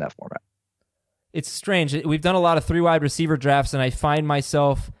flex in that format. It's strange. We've done a lot of 3 wide receiver drafts, and I find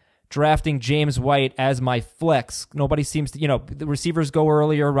myself drafting James White as my flex. Nobody seems to, the receivers go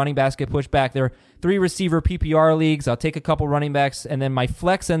earlier, running backs get pushed back. There are 3 receiver PPR leagues. I'll take a couple running backs, and then my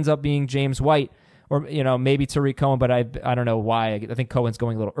flex ends up being James White or, maybe Tariq Cohen, but I don't know why. I think Cohen's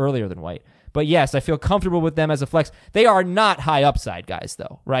going a little earlier than White. But yes, I feel comfortable with them as a flex. They are not high upside guys,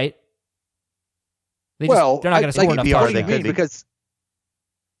 though, right? They're not going to score enough touchdowns. Because,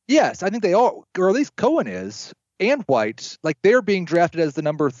 yes, I think they are, or at least Cohen is, and White, they're being drafted as the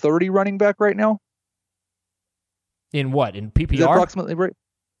number 30 running back right now. In what? In PPR? Is that approximately right?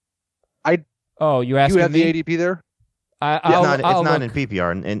 You asking you have me? the ADP there? It's not in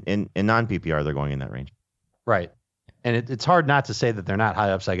PPR. In non-PPR, they're going in that range. Right. And it's hard not to say that they're not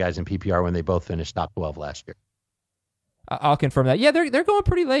high upside guys in PPR when they both finished top 12 last year. I'll confirm that. Yeah, they're going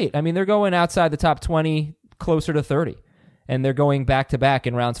pretty late. I mean, they're going outside the top 20, closer to 30. And they're going back-to-back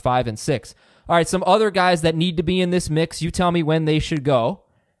in rounds 5 and 6. All right, some other guys that need to be in this mix. You tell me when they should go.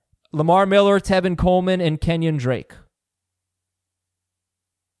 Lamar Miller, Tevin Coleman, and Kenyon Drake.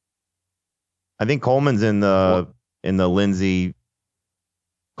 I think Coleman's in the Lindsey,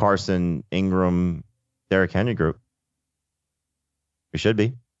 Carson, Ingram, Derrick Henry group. He should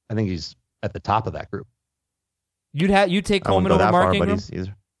be. I think he's at the top of that group. You'd take Coleman over Mark Ingram? But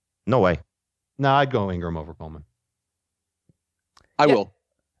no way. No, I'd go Ingram over Coleman. I will.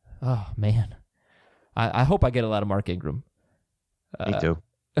 Oh, man. I hope I get a lot of Mark Ingram. Me too.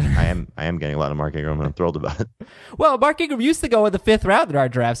 I am getting a lot of Mark Ingram, and I'm thrilled about it. Well, Mark Ingram used to go in the 5th round in our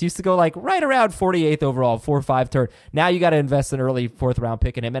drafts. He used to go right around 48th overall, 4-5 turn. Now you got to invest an early 4th round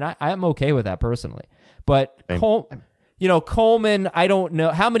pick in him, and I'm okay with that personally. But Coleman, I don't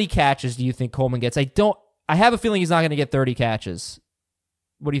know. How many catches do you think Coleman gets? I have a feeling he's not going to get 30 catches.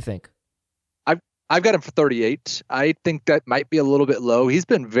 What do you think? I've got him for 38. I think that might be a little bit low. He's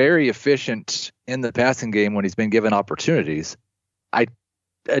been very efficient in the passing game when he's been given opportunities. I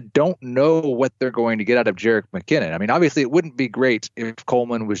don't know what they're going to get out of Jerick McKinnon. I mean, obviously, it wouldn't be great if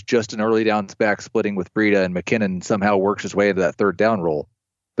Coleman was just an early downs back splitting with Breida and McKinnon somehow works his way into that third down role.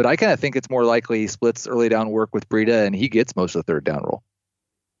 But I kind of think it's more likely he splits early down work with Breida and he gets most of the third down role.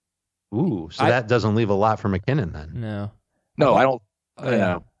 Ooh, so that doesn't leave a lot for McKinnon then. No, I don't.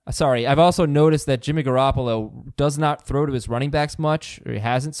 No. Sorry, I've also noticed that Jimmy Garoppolo does not throw to his running backs much, or he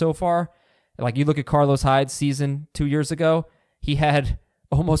hasn't so far. Like you look at Carlos Hyde's season 2 years ago, he had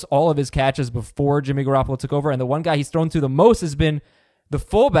almost all of his catches before Jimmy Garoppolo took over, and the one guy he's thrown to the most has been the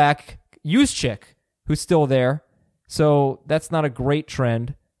fullback, Juszczyk, who's still there. So that's not a great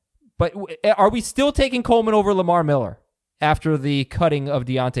trend. But are we still taking Coleman over Lamar Miller after the cutting of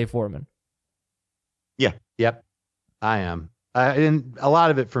D'Onta Foreman? Yeah. Yep, I am. And a lot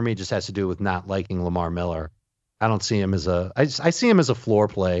of it for me just has to do with not liking Lamar Miller. I don't see him as I see him as a floor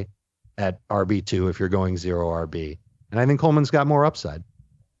play at RB2 if you're going 0 RB. And I think Coleman's got more upside.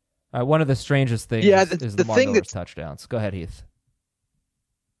 One of the strangest things is Lamar Miller's touchdowns. Go ahead, Heath.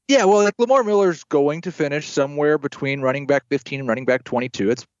 Yeah, well, like Lamar Miller's going to finish somewhere between running back 15 and running back 22.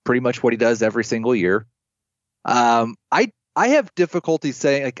 It's pretty much what he does every single year. I have difficulty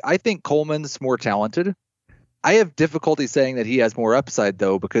saying, like, I think Coleman's more talented. I have difficulty saying that he has more upside,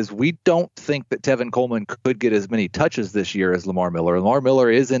 though, because we don't think that Tevin Coleman could get as many touches this year as Lamar Miller. Lamar Miller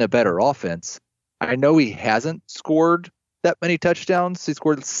is in a better offense. I know he hasn't scored that many touchdowns. He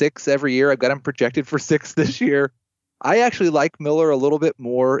scored 6 every year. I've got him projected for 6 this year. I actually like Miller a little bit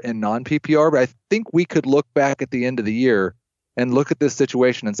more in non-PPR, but I think we could look back at the end of the year and look at this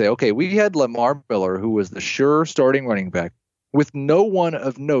situation and say, okay, we had Lamar Miller, who was the sure starting running back, with no one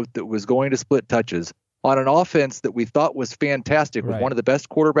of note that was going to split touches on an offense that we thought was fantastic with one of the best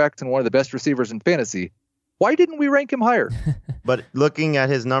quarterbacks and one of the best receivers in fantasy. Why didn't we rank him higher? But looking at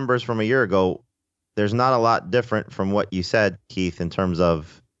his numbers from a year ago, there's not a lot different from what you said, Keith, in terms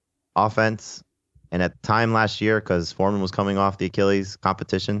of offense. And at the time last year, because Foreman was coming off the Achilles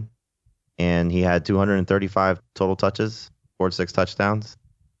competition, and he had 235 total touches, scored 6 touchdowns,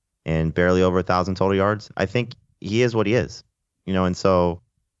 and barely over 1,000 total yards. I think he is what he is, and so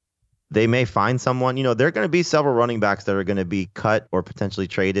they may find someone. There are going to be several running backs that are going to be cut or potentially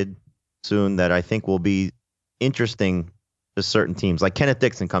traded soon that I think will be interesting to certain teams. Like Kenneth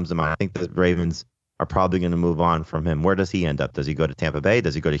Dixon comes to mind. I think the Ravens are probably going to move on from him. Where does he end up? Does he go to Tampa Bay?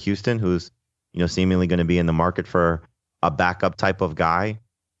 Does he go to Houston, who's seemingly going to be in the market for a backup type of guy?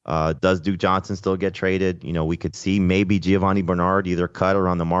 Does Duke Johnson still get traded? We could see maybe Giovanni Bernard either cut or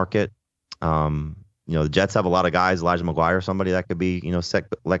on the market. The Jets have a lot of guys, Elijah McGuire, somebody that could be,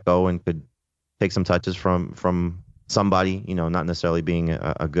 let go and could take some touches from somebody, not necessarily being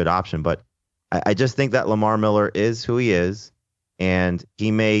a good option. But I just think that Lamar Miller is who he is, and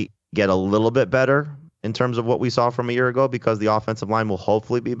he may get a little bit better in terms of what we saw from a year ago because the offensive line will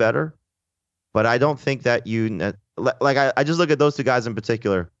hopefully be better. But I don't think that I just look at those two guys in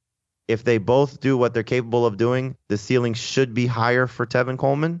particular. If they both do what they're capable of doing, the ceiling should be higher for Tevin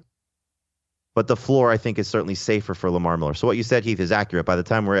Coleman. But the floor, I think, is certainly safer for Lamar Miller. So what you said, Heath, is accurate. By the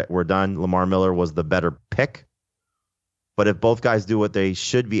time we're done, Lamar Miller was the better pick. But if both guys do what they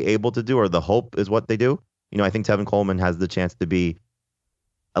should be able to do, or the hope is what they do, I think Tevin Coleman has the chance to be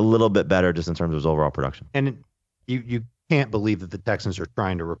a little bit better just in terms of his overall production. And you can't believe that the Texans are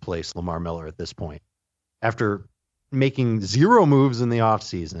trying to replace Lamar Miller at this point. After making 0 moves in the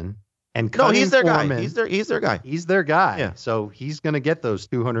offseason and cutting he's their Foreman, guy. He's their guy. He's their guy. Yeah. So he's going to get those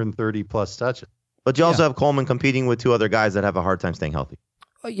 230 plus touches. But you also have Coleman competing with 2 other guys that have a hard time staying healthy.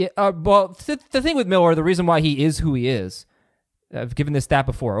 Well, the thing with Miller, the reason why he is who he is, I've given this stat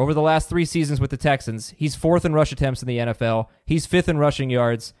before. Over the last 3 seasons with the Texans, he's 4th in rush attempts in the NFL. He's 5th in rushing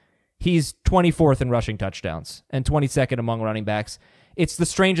yards. He's 24th in rushing touchdowns and 22nd among running backs. It's the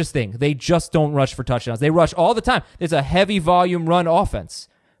strangest thing. They just don't rush for touchdowns. They rush all the time. It's a heavy volume run offense,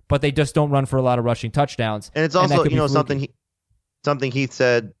 but they just don't run for a lot of rushing touchdowns. And it's also, something Heath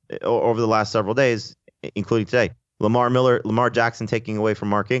said over the last several days, including today. Lamar Jackson taking away from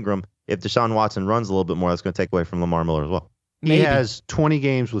Mark Ingram. If Deshaun Watson runs a little bit more, that's going to take away from Lamar Miller as well. He has 20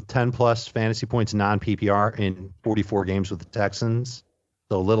 games with 10 plus fantasy points non-PPR in 44 games with the Texans.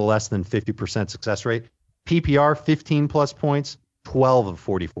 So a little less than 50% success rate. PPR, 15 plus points, 12 of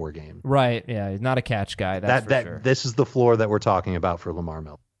 44 games. Right. Yeah. He's not a catch guy. That's for sure. This is the floor that we're talking about for Lamar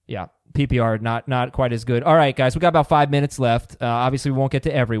Miller. Yeah. PPR, not quite as good. All right, guys. We got about 5 minutes left. Obviously, we won't get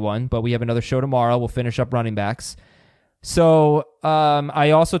to everyone, but we have another show tomorrow. We'll finish up running backs. So I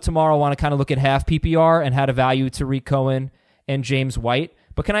also tomorrow want to kind of look at half PPR and how to value Tariq Cohen and James White.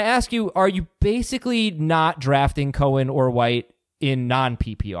 But can I ask you, are you basically not drafting Cohen or White in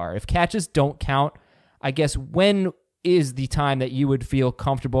non-PPR? If catches don't count, I guess when is the time that you would feel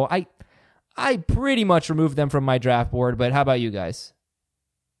comfortable? I pretty much removed them from my draft board, but how about you guys?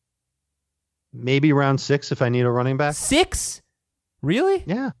 Maybe round 6 if I need a running back. 6? Really?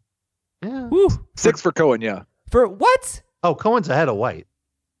 Yeah. Woo. 6 for Cohen, yeah. For what? Oh, Cohen's ahead of White.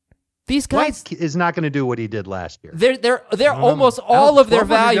 These guys White is not going to do what he did last year. They're almost all of their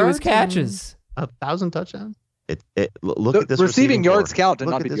value is yards catches. 1,000 touchdowns. Look at this receiving yards count and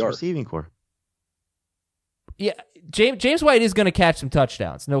look not at this PPR. receiving core. Yeah, James White is going to catch some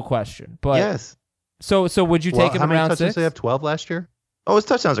touchdowns, no question. But yes. So would you take him how in many round touchdowns 6? did they have? 12 last year. Oh, his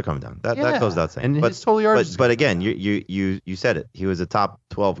touchdowns are coming down. That goes without saying. And his total yards. But again, you said it. He was a top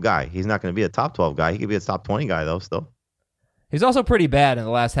 12 guy. He's not going to be a top 12 guy. He could be a top 20 guy though. Still. He's also pretty bad in the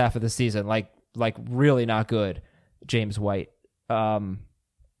last half of the season, like really not good. James White. I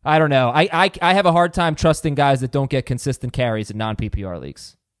don't know. I have a hard time trusting guys that don't get consistent carries in non-PPR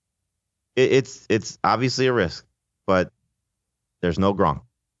leagues. It's obviously a risk, but there's no Gronk,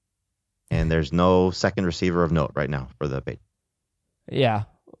 and there's no second receiver of note right now for the Patriots. Yeah,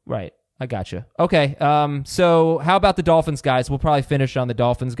 right. I gotcha. Okay, so how about the Dolphins guys? We'll probably finish on the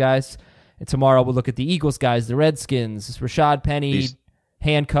Dolphins guys. And tomorrow we'll look at the Eagles guys, the Redskins, Rashad Penny,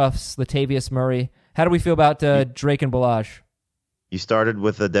 handcuffs, Latavius Murray. How do we feel about Drake and Ballage? You started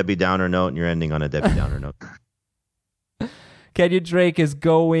with a Debbie Downer note, and you're ending on a Debbie Downer note. Kenyon Drake is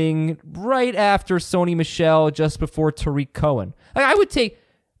going right after Sony Michel, just before Tariq Cohen. I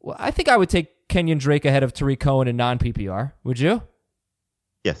think I would take Kenyon Drake ahead of Tariq Cohen in non-PPR. Would you?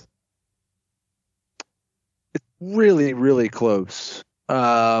 Yes. It's really, really close.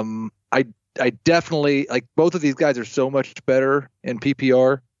 I definitely like both of these guys are so much better in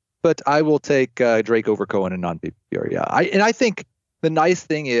PPR, but I will take Drake over Cohen in non-PPR. Yeah, I think the nice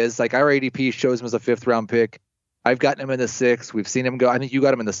thing is like our ADP shows him as a 5th round pick. I've gotten him in the 6th. We've seen him go. I think you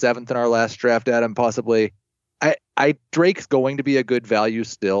got him in the 7th in our last draft, Adam, possibly. Drake's going to be a good value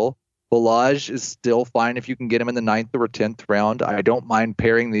still. Ballage is still fine if you can get him in the 9th or 10th round. I don't mind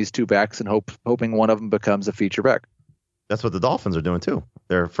pairing these two backs and hoping one of them becomes a feature back. That's what the Dolphins are doing too.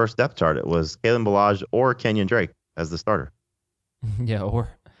 Their first depth chart, it was Kalen Ballage or Kenyon Drake as the starter. Yeah, or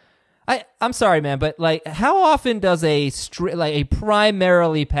I'm sorry, man, but like, how often does a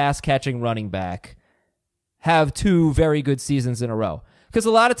primarily pass catching running back have 2 very good seasons in a row? Because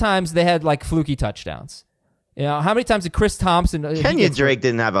a lot of times they had like fluky touchdowns. You know, how many times did Chris Thompson? Kenyon Drake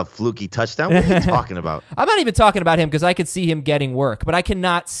didn't have a fluky touchdown. What are you talking about? I'm not even talking about him because I could see him getting work, but I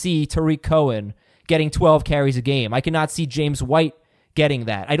cannot see Tariq Cohen getting 12 carries a game. I cannot see James White getting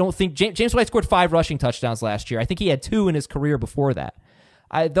that. I don't think James White scored 5 rushing touchdowns last year. I think he had 2 in his career before that.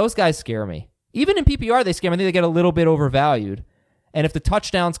 Those guys scare me. Even in PPR, they scare me. I think they get a little bit overvalued. And if the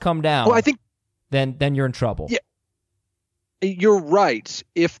touchdowns come down, well, I think then you're in trouble. Yeah, you're right.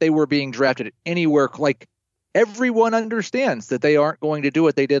 If they were being drafted anywhere, like everyone understands that they aren't going to do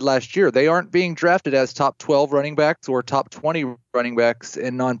what they did last year. They aren't being drafted as top 12 running backs or top 20 running backs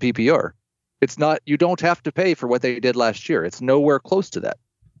in non-PPR. It's not, you don't have to pay for what they did last year. It's nowhere close to that.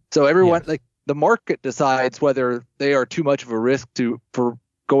 So everyone, like the market decides whether they are too much of a risk for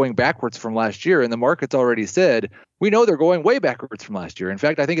going backwards from last year. And the market's already said, we know they're going way backwards from last year. In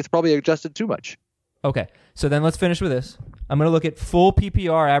fact, I think it's probably adjusted too much. Okay. So then let's finish with this. I'm going to look at full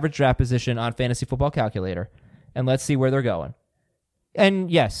PPR average draft position on Fantasy Football Calculator, and let's see where they're going. And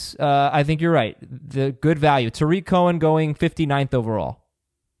yes, I think you're right. The good value. Tariq Cohen going 59th overall.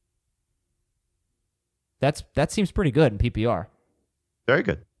 That seems pretty good in PPR. Very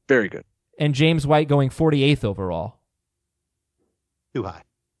good. Very good. And James White going 48th overall. Too high.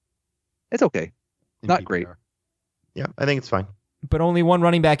 It's okay. Not PPR. great. Yeah, I think it's fine. But only one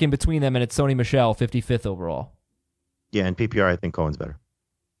running back in between them, and it's Sony Michel, 55th overall. Yeah, in PPR, I think Cohen's better.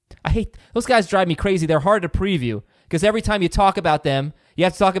 I hate those guys. Drive me crazy. They're hard to preview because every time you talk about them, you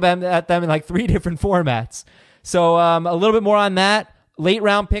have to talk about them in like 3 different formats. So a little bit more on that. Late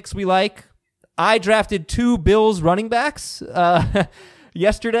round picks we like. I drafted 2 Bills running backs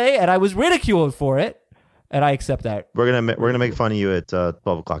yesterday, and I was ridiculed for it, and I accept that. We're gonna make fun of you at 12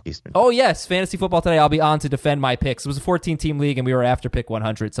 o'clock Eastern. Oh yes, Fantasy Football Today. I'll be on to defend my picks. It was a 14-team league, and we were after pick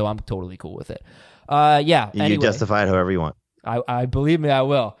 100, so I'm totally cool with it. Yeah. You anyway, justify it however you want. I believe me, I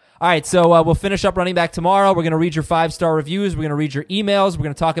will. All right, so we'll finish up running back tomorrow. We're going to read your 5-star reviews. We're going to read your emails. We're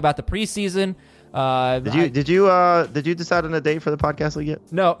going to talk about the preseason. Did you decide on a date for the podcast league yet?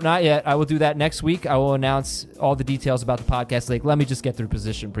 No, not yet. I will do that next week. I will announce all the details about the podcast league. Let me just get through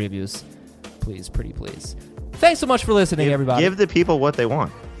position previews. Please, pretty please. Thanks so much for listening, everybody. Give the people what they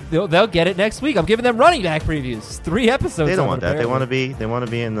want. They'll get it next week. I'm giving them running back previews. 3 episodes. They don't want that. Apparently. They want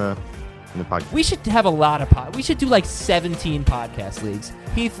to be in the podcast. We should have a lot of we should do like 17 podcast leagues.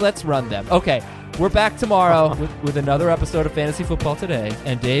 Heath, let's run them. Okay, we're back tomorrow with another episode of Fantasy Football Today.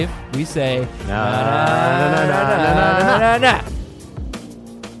 And Dave, we say na na na na na na na na.